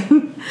puked. So.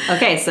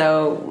 Okay,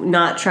 so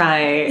not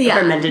try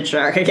fermented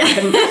shark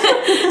again.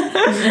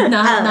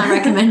 not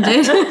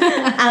recommended.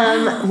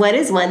 What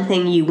is one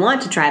thing you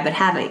want to try but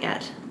haven't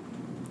yet?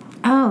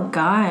 Oh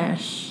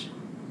gosh.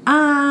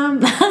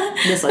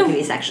 This one can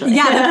be sexual.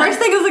 Yeah, the first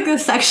thing is like a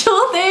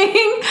sexual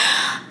thing.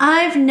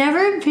 I've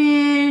never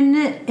been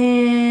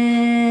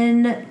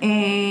in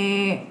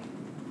a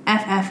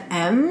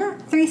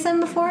FFM threesome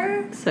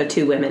before. So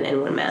 2 women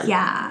and 1 man.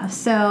 Yeah,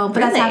 but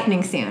that's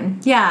happening soon.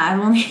 Yeah, I've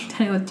only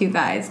done it with 2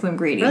 guys because I'm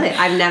greedy. Really?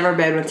 I've never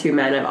been with 2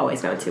 men. I've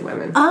always been with 2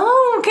 women.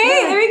 Oh,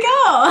 okay, there we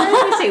go.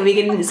 Interesting. We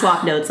can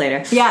swap notes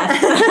later.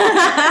 Yes.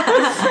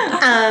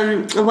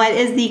 What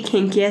is the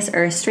kinkiest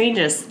or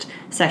strangest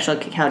sexual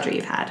encounter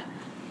you've had?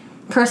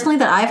 Personally,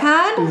 that I've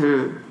had?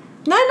 Mm-hmm.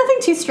 Nothing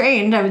too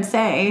strange, I would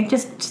say.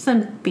 Just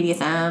some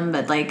BDSM,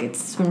 but like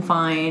it's been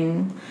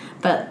fine.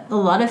 But a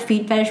lot of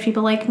feet fetish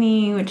people like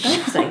me, which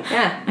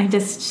yeah.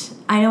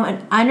 I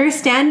don't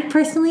understand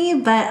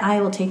personally, but I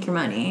will take your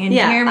money and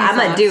hear my I'm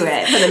gonna do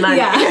it for the money.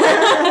 Yeah.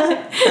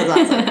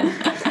 That's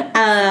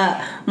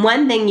awesome.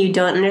 One thing you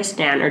don't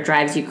understand or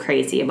drives you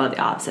crazy about the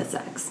opposite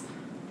sex.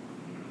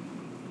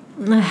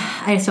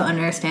 I just don't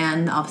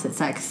understand the opposite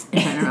sex in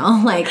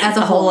general. Like as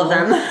a whole of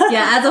them.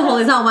 Yeah, as a whole,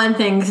 it's not one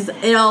thing because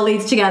it all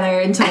leads together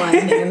into one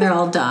thing, and they're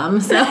all dumb.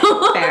 So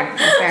fair.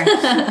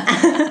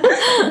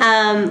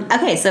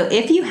 Okay, so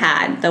if you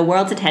had the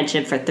world's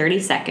attention for 30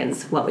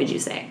 seconds, what would you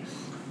say?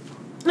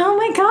 Oh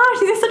my gosh,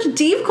 these are such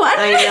deep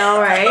questions. I know,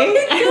 right?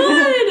 Oh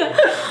my god.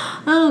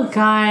 Oh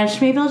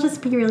gosh, maybe I'll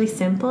just be really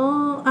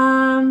simple.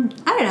 I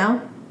don't know,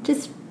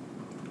 just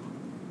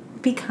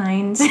be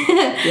kind.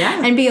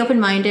 Yeah. And be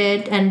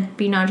open-minded and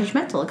be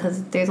non-judgmental,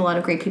 because there's a lot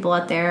of great people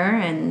out there,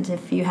 and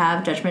if you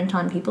have judgment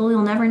on people,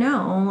 you'll never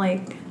know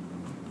like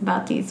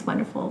about these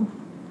wonderful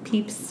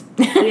peeps.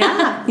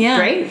 Yeah.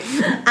 Great.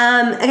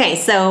 Okay,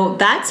 so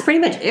that's pretty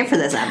much it for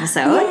this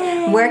episode.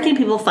 Yay. Where can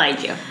people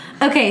find you?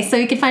 Okay, so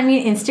you can find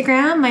me on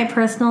Instagram. My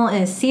personal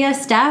is Sia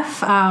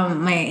Steph.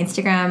 My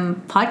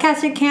Instagram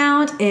podcast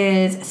account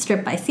is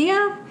Strip by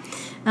Sia.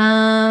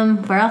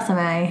 Where else am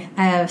I?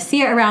 I have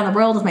Sia Around the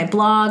World is my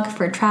blog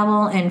for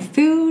travel and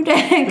food,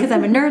 because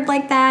I'm a nerd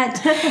like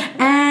that.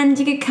 And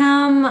you could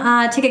come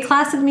take a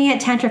class with me at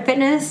Tantra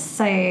Fitness.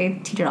 I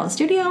teach at all the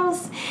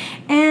studios.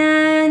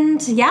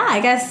 And yeah,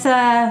 I guess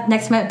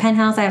next time at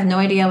Penthouse, I have no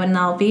idea when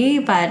I'll be,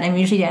 but I'm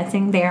usually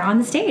dancing there on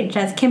the stage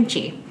as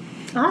Kimchi.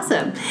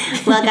 Awesome.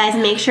 Well, guys,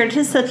 make sure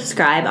to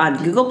subscribe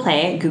on Google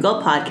Play,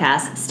 Google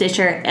Podcasts,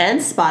 Stitcher, and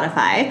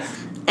Spotify.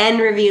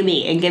 And review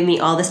me and give me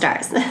all the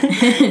stars.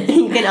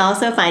 You can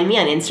also find me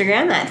on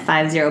Instagram at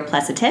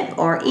 50plusatip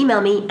or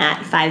email me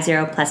at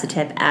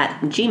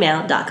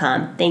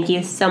 50plusatip@gmail.com. Thank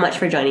you so much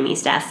for joining me,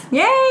 Steph.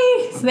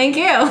 Yay! Thank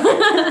you.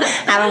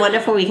 Have a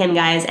wonderful weekend,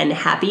 guys, and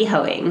happy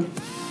hoeing.